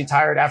was actually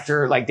tired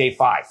after like day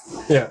 5.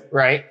 Yeah.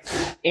 Right.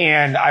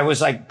 And I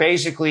was like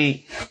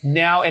basically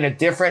now in a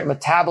different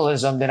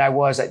metabolism than I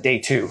was at day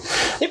 2.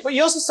 Yeah, but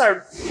you also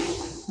start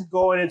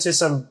going into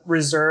some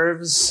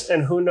reserves,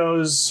 and who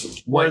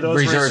knows where What those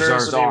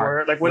reserves are.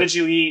 were. Like, what did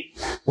you eat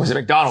Was it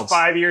McDonald's?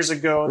 5 years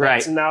ago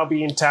that's Right. now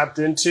being tapped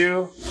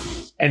into?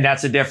 And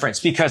that's the difference,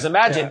 because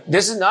imagine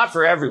this is not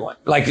for everyone.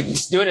 Like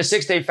doing a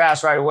 6-day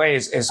fast right away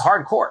is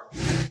hardcore.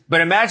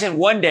 But imagine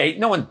one day,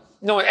 everyone's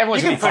You gonna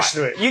can be push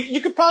fine. through it.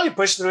 You could probably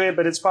push through it,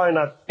 but it's probably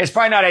not. It's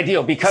probably not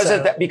ideal because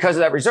of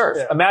that reserve.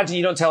 Yeah. Imagine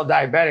you don't tell a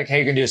diabetic, hey,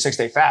 you're going to do a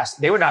 6-day fast.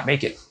 They would not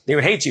make it. They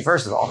would hate you,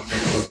 first of all.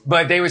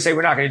 But they would say,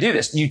 we're not going to do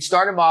this. You'd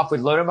start them off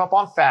with load them up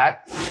on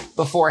fat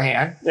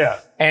beforehand. Yeah.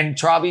 And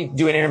probably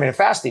do an intermittent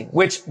fasting,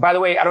 which, by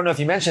the way, I don't know if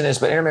you mentioned this,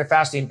 but intermittent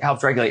fasting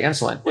helps regulate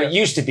insulin. Well, it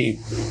used to be.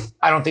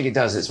 I don't think it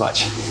does as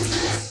much.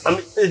 I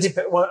mean,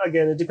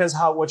 it depends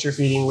what you're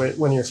feeding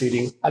when you're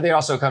feeding. I think it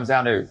also comes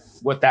down to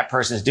what that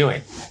person is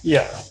doing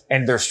Yeah.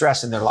 and their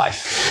stress in their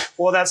life.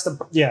 Well, that's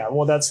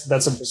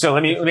a. So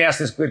let me ask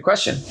this good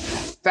question.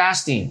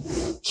 Fasting,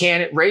 can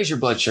it raise your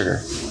blood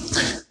sugar?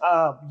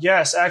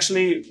 Yes,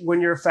 actually,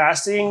 when you're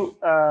fasting,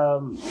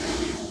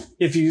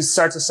 if you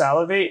start to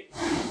salivate,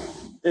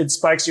 it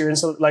spikes your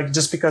insulin, like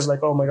just because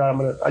like, oh my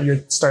God,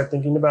 you start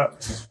thinking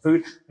about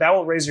food. That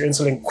will raise your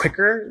insulin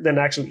quicker than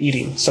actually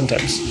eating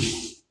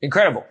sometimes.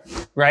 Incredible,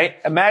 right?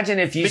 Imagine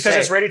if you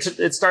because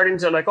say, it's starting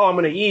to like, oh, I'm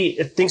going to eat.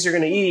 It thinks you're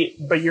going to eat,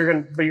 but you're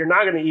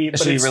not going to eat.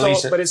 So But you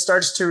release it. but it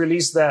starts to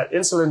release that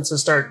insulin to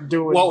start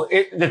doing. well,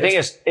 the thing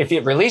is, if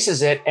it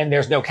releases it and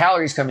there's no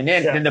calories coming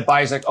in, Yeah. then the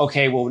body's like,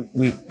 okay, well,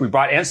 we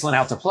brought insulin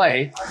out to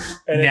play.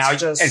 And Now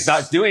just it's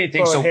not doing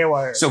anything. going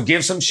haywire. So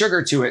give some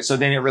sugar to it. So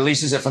then it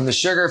releases it from the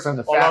sugar, from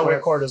the fat. Along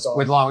with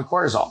cortisol. Along with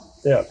cortisol.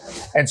 Yeah.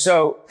 And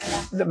so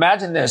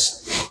imagine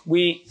this.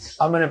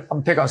 I'm gonna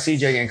pick on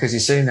CJ again because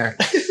he's sitting there.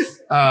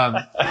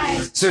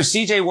 So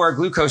CJ wore a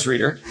glucose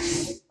reader,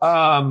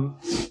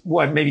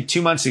 maybe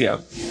 2 months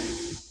ago.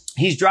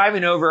 He's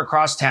driving over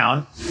across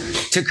town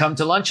to come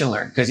to Lunch and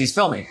Learn because he's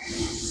filming.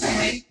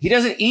 He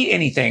doesn't eat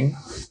anything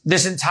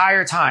this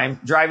entire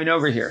time driving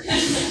over here.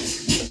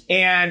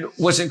 And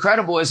what's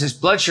incredible is his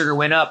blood sugar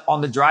went up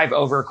on the drive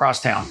over across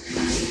town.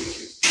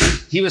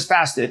 He was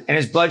fasted and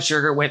his blood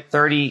sugar went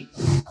 30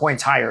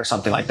 points higher or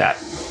something like that.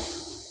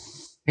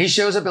 He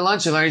shows up at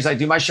Lunch and Learn. He's like,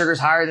 dude, my sugar's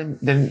higher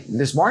than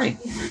this morning.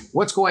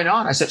 What's going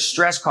on? I said,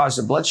 stress caused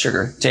the blood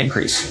sugar to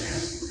increase.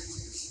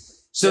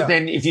 So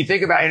then if you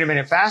think about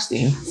intermittent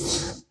fasting,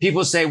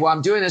 people say, well,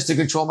 I'm doing this to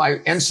control my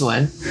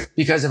insulin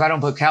because if I don't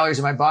put calories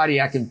in my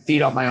body, I can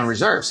feed off my own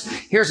reserves.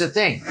 Here's the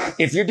thing.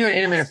 If you're doing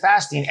intermittent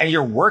fasting and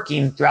you're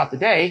working throughout the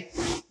day,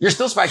 you're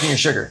still spiking your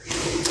sugar.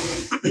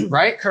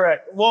 Right?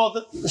 Correct.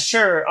 Well,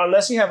 sure,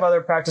 unless you have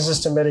other practices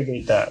to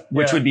mitigate that.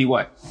 Which would be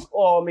what?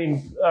 Well, I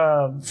mean,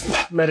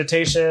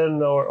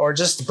 meditation or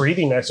just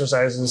breathing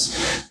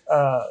exercises.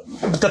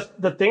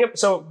 The thing,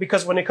 so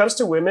because when it comes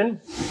to women,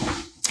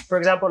 for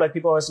example, like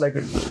people always like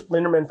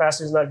intermittent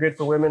fasting is not good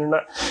for women or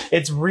not.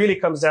 It really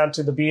comes down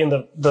to the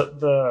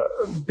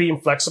being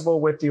flexible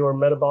with your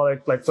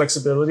metabolic like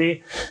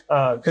flexibility,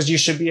 because you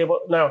should be able.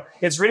 Now,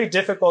 it's really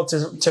difficult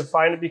to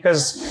find it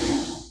because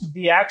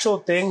the actual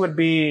thing would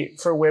be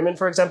for women,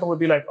 for example, would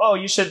be like, oh,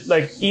 you should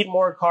like eat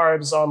more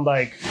carbs on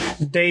like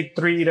day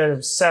 3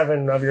 to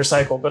 7 of your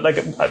cycle. But like,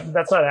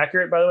 that's not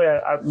accurate, by the way.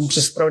 I'm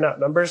just throwing out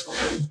numbers,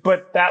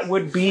 but that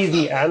would be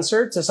the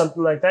answer to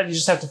something like that. You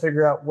just have to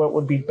figure out what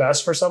would be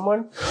best for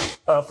someone,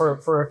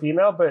 for a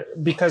female,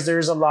 but because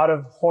there's a lot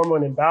of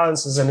hormone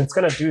imbalances and it's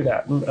going to do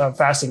that.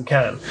 Fasting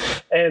can.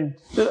 And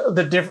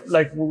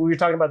like we were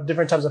talking about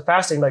different types of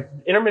fasting, like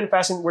intermittent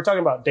fasting, we're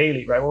talking about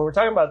daily, right? When we're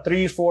talking about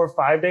 3, 4,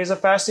 5 days of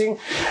fasting,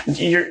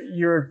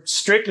 you're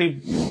strictly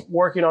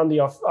working on the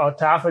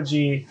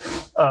autophagy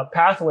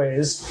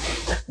pathways,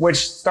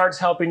 which starts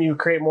helping you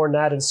create more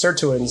NAD and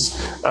sirtuins,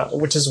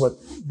 which is what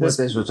this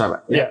we're talking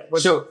about. Yeah.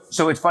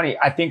 So it's funny.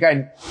 I think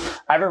I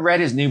haven't read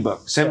his new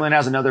book. Simland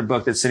has another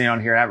book that's sitting on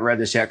here. I haven't read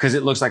this yet because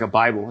it looks like a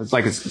Bible. It's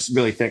like it's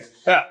really thick.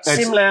 Yeah.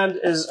 Simland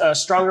is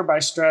Stronger by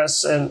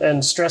Stress,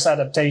 and stress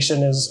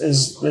adaptation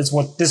is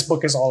what this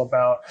book is all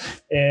about,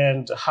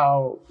 and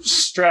how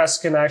stress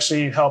can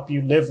actually help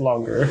you live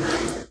longer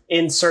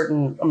in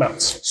certain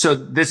amounts. So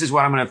this is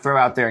what I'm going to throw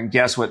out there and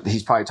guess what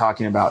he's probably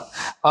talking about.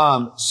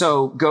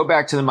 So go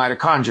back to the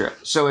mitochondria.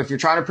 So if you're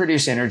trying to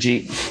produce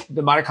energy,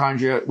 the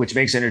mitochondria, which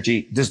makes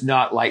energy, does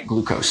not like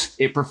glucose.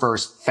 It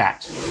prefers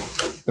fat.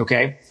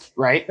 Okay.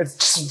 Right? It's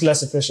just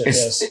less efficient.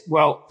 Yes.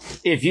 Well,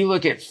 if you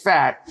look at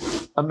fat,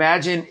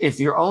 imagine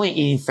if you're only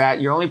eating fat,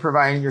 you're only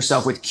providing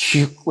yourself with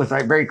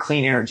like very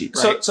clean energy.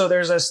 Right? So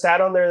there's a stat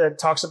on there that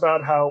talks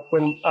about how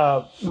when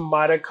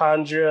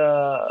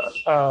mitochondria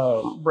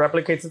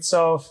replicates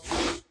itself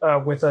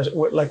with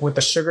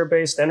the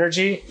sugar-based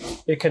energy,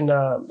 it can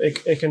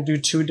do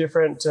two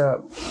different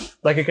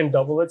like it can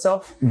double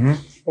itself. Mm-hmm.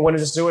 When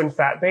it's doing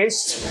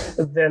fat-based,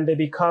 then they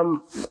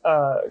become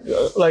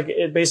like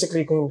it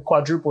basically can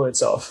quadruple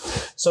itself.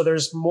 So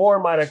there's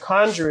more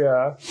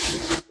mitochondria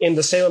in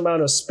the same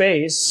amount of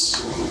space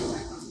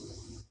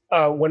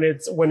when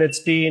it's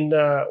being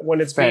fed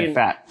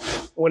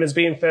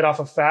off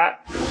of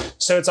fat.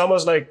 So it's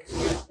almost like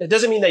it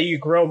doesn't mean that you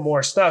grow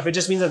more stuff. It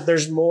just means that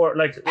there's more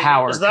like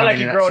power. It's not like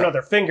you grow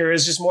another finger.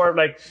 It's just more of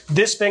like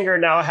this finger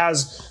now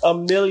has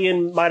 1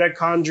 million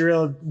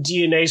mitochondrial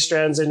DNA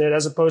strands in it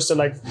as opposed to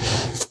like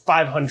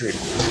 500.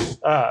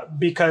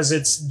 Because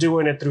it's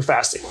doing it through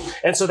fasting.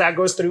 And so that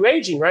goes through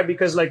aging, right?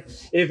 Because like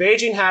if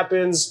aging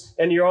happens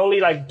and you're only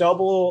like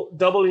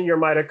doubling your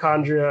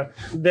mitochondria,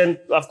 then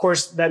of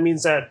course that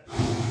means that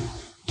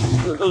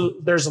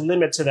there's a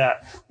limit to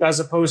that, as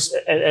opposed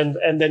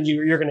and then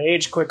you're going to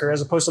age quicker,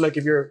 as opposed to like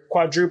if you're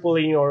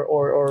quadrupling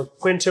or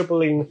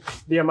quintupling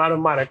the amount of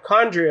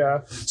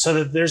mitochondria, so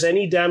that there's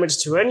any damage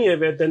to any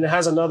of it, then it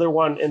has another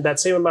one in that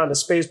same amount of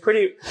space.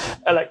 Pretty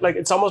like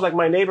it's almost like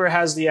my neighbor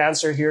has the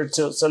answer here,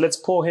 so let's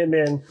pull him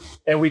in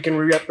and we can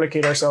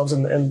replicate ourselves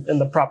in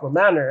the proper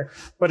manner.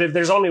 But if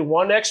there's only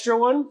one extra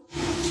one,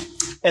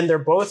 and they're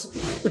both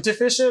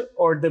deficient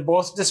or they're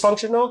both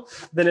dysfunctional,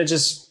 then it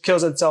just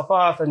kills itself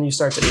off and you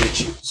start to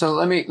age. So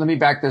let me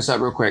back this up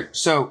real quick.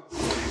 So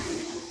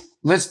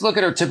let's look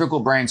at our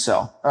typical brain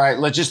cell. All right.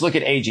 Let's just look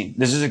at aging.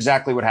 This is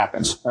exactly what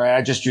happens. All right.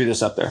 I just drew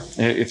this up there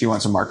if you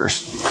want some markers.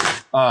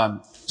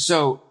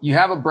 So you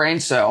have a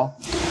brain cell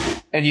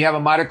and you have a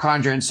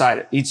mitochondria inside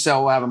it. Each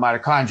cell will have a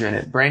mitochondria in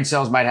it. Brain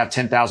cells might have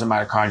 10,000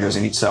 mitochondria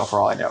in each cell for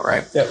all I know,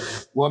 right? Yep.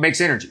 Well, it makes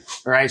energy,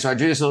 right? So I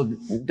drew this little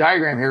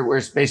diagram here where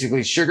it's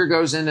basically sugar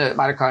goes into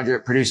mitochondria,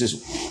 it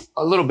produces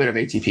a little bit of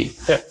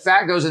ATP. Yeah.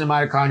 Fat goes into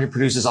mitochondria,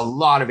 produces a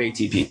lot of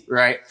ATP,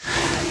 right?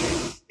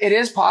 It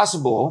is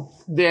possible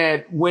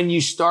that when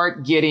you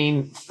start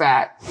getting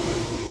fat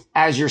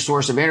as your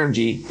source of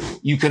energy,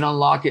 you can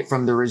unlock it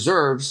from the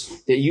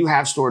reserves that you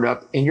have stored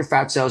up in your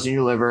fat cells in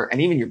your liver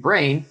and even your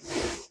brain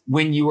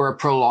when you are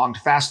prolonged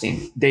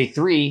fasting. Day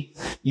 3,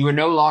 you are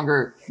no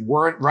longer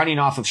running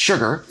off of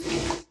sugar.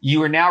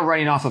 You are now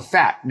running off of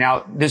fat.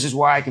 Now, this is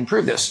why I can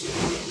prove this.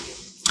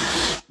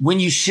 When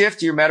you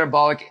shift your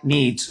metabolic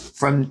needs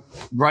from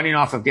running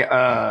off of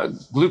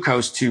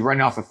glucose to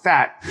running off of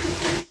fat,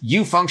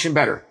 you function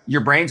better.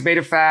 Your brain's made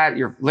of fat.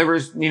 Your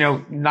liver's,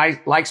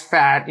 likes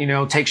fat,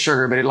 takes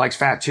sugar, but it likes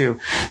fat too.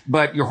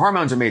 But your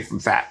hormones are made from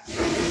fat,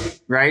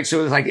 right?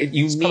 So it's like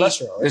it's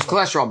cholesterol, right? It's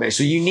cholesterol based.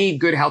 So you need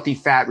good, healthy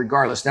fat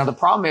regardless. Now, the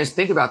problem is,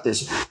 think about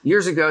this.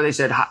 Years ago, they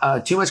said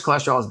too much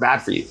cholesterol is bad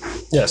for you.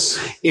 Yes.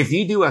 If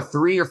you do a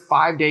 3 or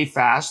 5 day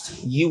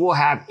fast, you will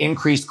have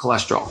increased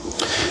cholesterol.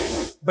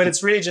 But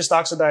it's really just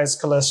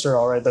oxidized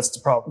cholesterol, right? That's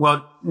the problem.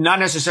 Well, not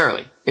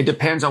necessarily. It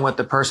depends on what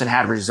the person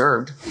had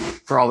reserved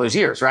for all those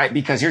years, right?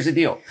 Because here's the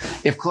deal.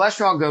 If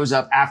cholesterol goes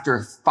up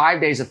after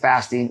 5 days of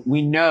fasting,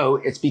 we know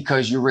it's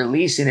because you're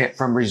releasing it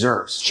from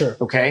reserves. Sure.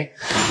 Okay.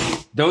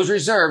 Those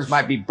reserves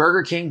might be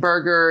Burger King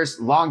burgers,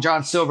 Long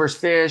John Silver's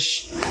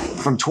fish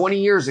from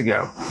 20 years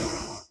ago,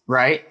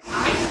 right?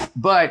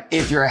 But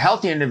if you're a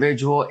healthy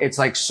individual, it's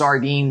like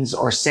sardines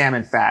or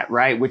salmon fat,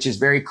 right? Which is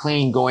very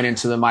clean going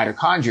into the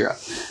mitochondria.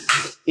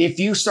 If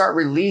you start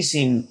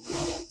releasing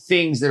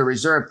things that are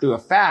reserved through a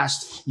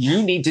fast,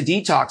 you need to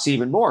detox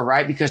even more,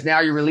 right? Because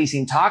now you're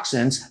releasing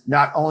toxins,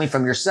 not only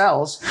from your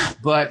cells,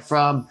 but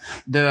from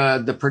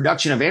the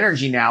production of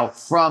energy now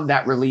from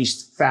that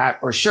released fat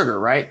or sugar,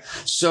 right?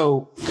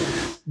 So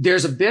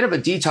there's a bit of a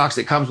detox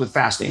that comes with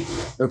fasting.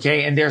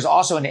 Okay. And there's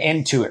also an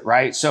end to it,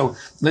 right? So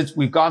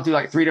we've gone through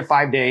like 3 to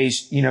 5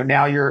 days.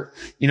 Now you're,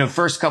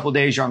 first couple of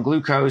days you're on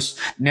glucose.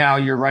 Now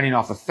you're running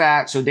off of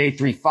fat. So day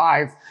 3,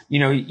 5,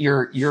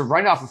 you're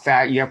running off of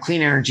fat. You have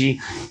clean energy.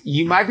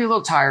 You might be a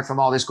little tired from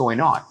all this going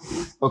on.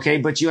 Okay.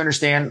 But you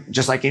understand,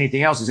 just like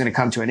anything else is going to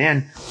come to an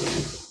end.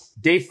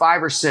 Day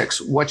 5 or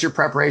 6, what's your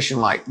preparation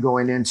like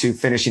going into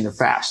finishing the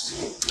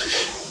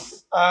fast?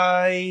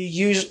 I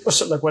usually,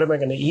 what am I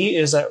going to eat?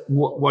 Is that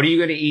what are you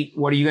going to eat?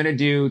 What are you going to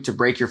do to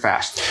break your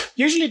fast?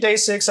 Usually day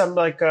 6, I'm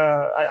like,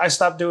 I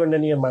stopped doing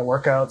any of my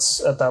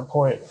workouts at that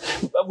point.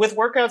 With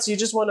workouts, you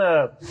just want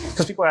to,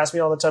 because people ask me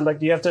all the time, like,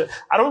 do you have to,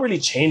 I don't really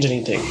change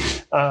anything,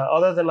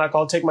 other than like,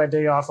 I'll take my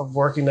day off of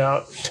working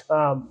out,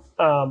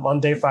 on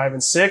day 5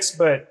 and 6.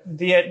 But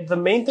the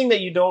main thing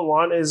that you don't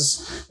want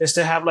is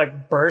to have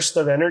like burst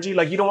of energy.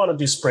 Like, you don't want to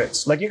do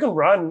sprints. Like, you can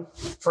run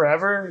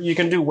forever, you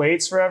can do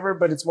weights forever,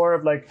 but it's more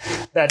of like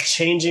that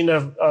changing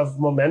of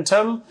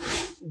momentum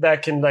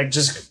that can like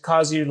just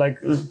cause you like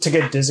to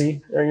get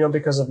dizzy, or,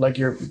 because of like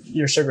your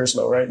sugar is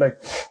low, right?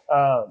 Like,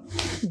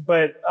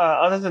 but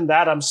other than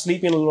that, I'm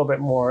sleeping a little bit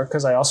more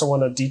because I also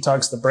want to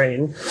detox the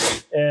brain,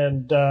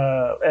 and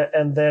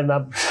then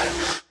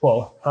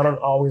I don't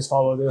always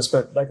follow this,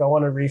 but like I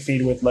want to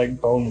refeed with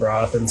like bone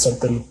broth and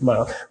something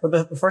mild.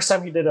 But the first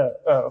time he did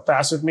a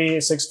fast with me,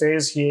 6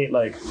 days, he ate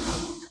like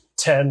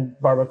 10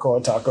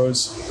 barbacoa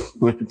tacos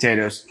with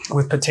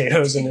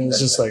potatoes, and it was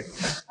just like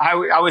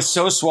I was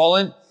so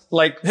swollen.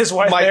 Like his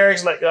wife,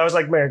 Merrick's like, I was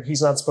like, Merrick,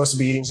 he's not supposed to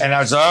be eating. And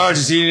I was,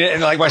 just eating it.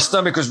 And like my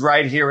stomach was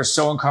right here. It was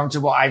so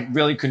uncomfortable. I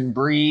really couldn't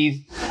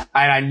breathe.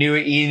 And I knew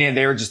it eating it.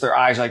 They were just, their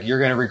eyes like, you're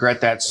going to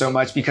regret that so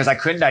much, because I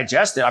couldn't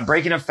digest it. I'm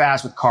breaking a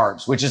fast with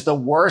carbs, which is the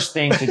worst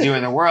thing to do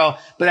in the world.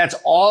 But that's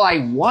all I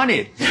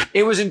wanted.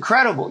 It was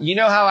incredible. You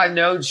know how I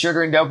know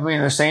sugar and dopamine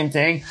are the same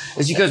thing?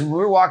 It's because when we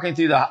were walking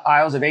through the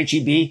aisles of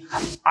H-E-B,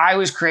 I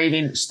was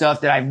craving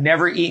stuff that I've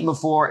never eaten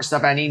before,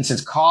 stuff I hadn't eaten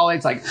since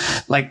college,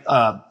 like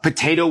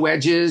potato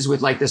wedges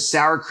with like the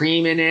sour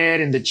cream in it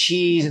and the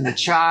cheese and the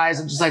chives.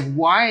 I'm just like,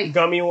 why?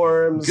 Gummy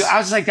worms. I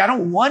was like, I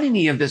don't want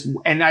any of this.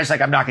 And I was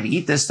like, I'm not going to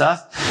eat this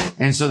stuff.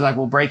 And so they're like,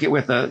 we'll break it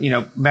with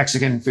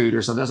Mexican food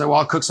or something. I was like, well,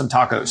 I'll cook some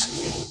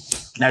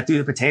tacos. And I threw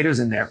the potatoes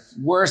in there.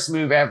 Worst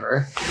move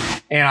ever.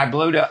 And I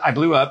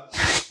blew up.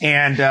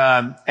 And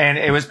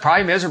it was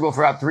probably miserable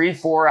for about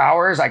 3-4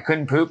 hours. I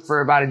couldn't poop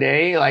for about a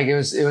day. Like it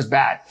was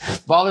bad.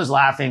 Baldo's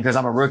laughing because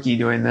I'm a rookie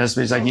doing this,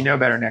 but he's like,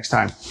 better next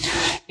time.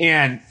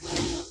 And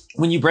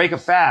when you break a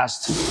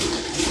fast,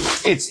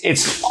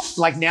 it's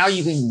like now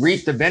you can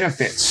reap the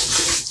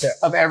benefits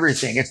of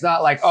everything. It's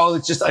not like,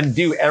 let's just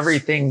undo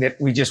everything that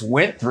we just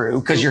went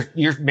through, because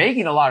you're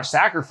making a lot of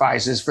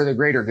sacrifices for the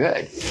greater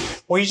good.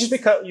 Well,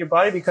 your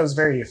body becomes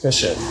very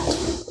efficient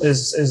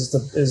is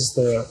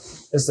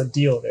the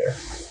deal there.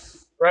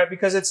 Right?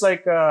 Because it's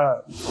like,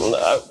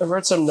 I've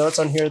read some notes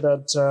on here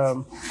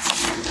that,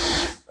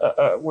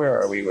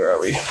 where are we?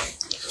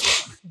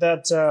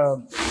 That,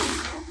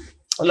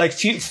 like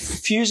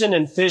fusion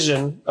and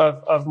fission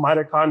of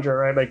mitochondria,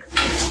 right? Like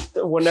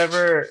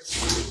whenever,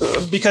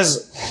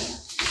 because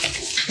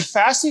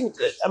fasting,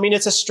 I mean,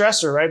 it's a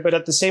stressor, right? But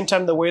at the same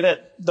time, the way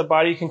that the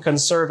body can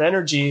conserve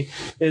energy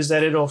is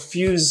that it'll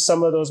fuse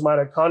some of those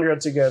mitochondria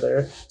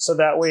together. So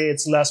that way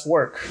it's less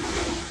work,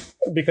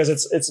 because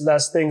it's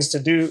less things to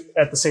do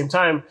at the same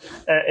time.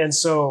 And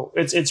so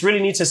it's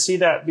really neat to see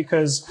that,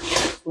 because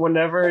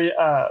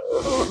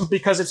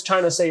because it's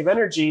trying to save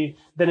energy,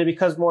 then it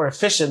becomes more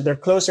efficient. They're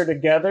closer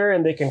together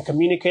and they can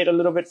communicate a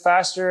little bit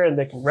faster, and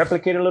they can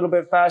replicate a little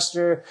bit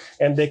faster,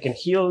 and they can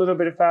heal a little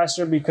bit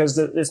faster, because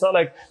it's not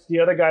like the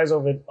other guy's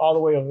all the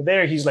way over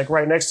there. He's like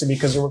right next to me,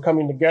 because we're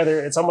coming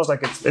together. It's almost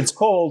like it's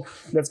cold.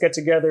 Let's get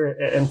together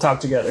and talk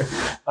together.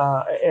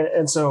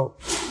 And so,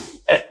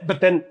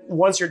 but then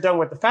once you're done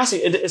with the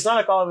fasting, it's not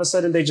like all of a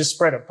sudden they just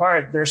spread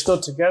apart. They're still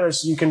together,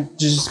 so you can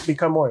just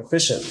become more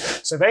efficient.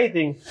 So if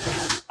anything,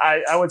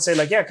 I would say,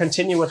 like, yeah,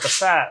 continue with the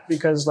fat,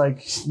 because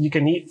like you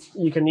can eat,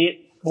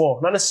 well,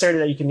 not necessarily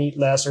that you can eat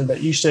less or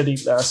that you should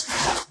eat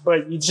less,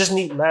 but you just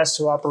need less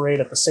to operate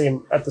at the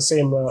same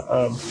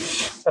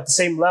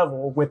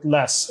level with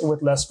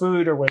less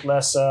food or with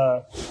less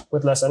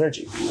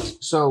energy.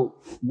 So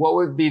what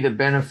would be the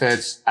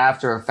benefits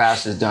after a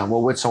fast is done?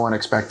 What would someone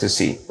expect to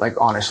see? Like,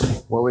 honestly,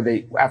 what would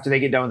they, after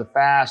they get done with the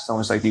fast,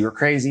 someone's like, you were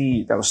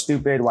crazy. That was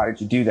stupid. Why did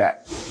you do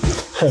that?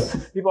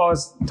 People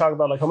always talk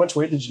about, like, how much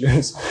weight did you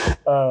lose?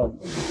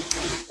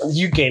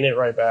 You gain it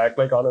right back.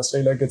 Like,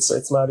 honestly, like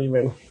it's not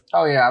even.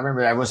 Oh yeah, I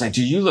remember that. I was like,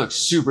 dude, you look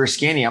super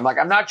skinny. I'm like,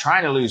 I'm not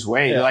trying to lose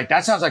weight. Yeah. They're like,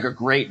 that sounds like a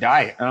great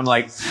diet. And I'm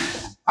like,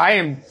 I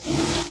am,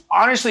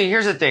 honestly,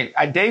 here's the thing.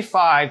 At day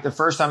 5, the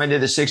first time I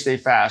did the 6-day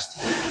fast,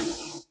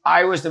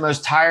 I was the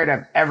most tired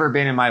I've ever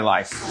been in my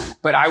life,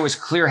 but I was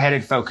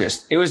clear-headed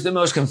focused. It was the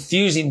most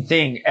confusing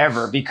thing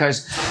ever,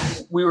 because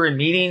we were in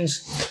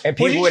meetings and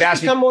people would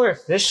ask me. Become more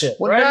efficient.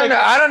 Well, right? No.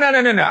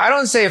 I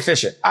don't say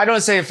efficient. I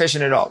don't say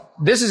efficient at all.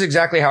 This is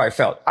exactly how I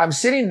felt. I'm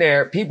sitting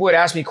there. People would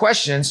ask me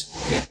questions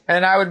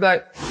and I would be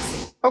like,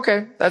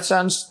 okay, that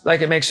sounds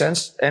like it makes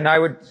sense. And I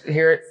would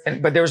hear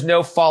it, but there was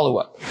no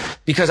follow-up,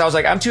 because I was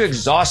like, I'm too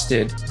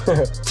exhausted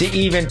to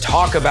even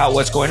talk about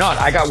what's going on.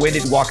 I got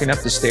winded walking up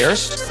the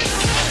stairs.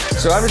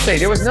 So I would say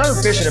there was nothing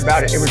efficient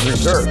about it. It was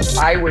reserved.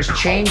 I was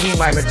changing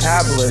my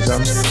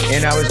metabolism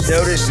and I was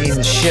noticing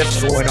the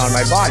shifts going on in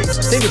my body.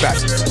 Think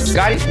about it.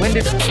 Got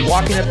winded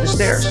walking up the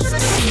stairs.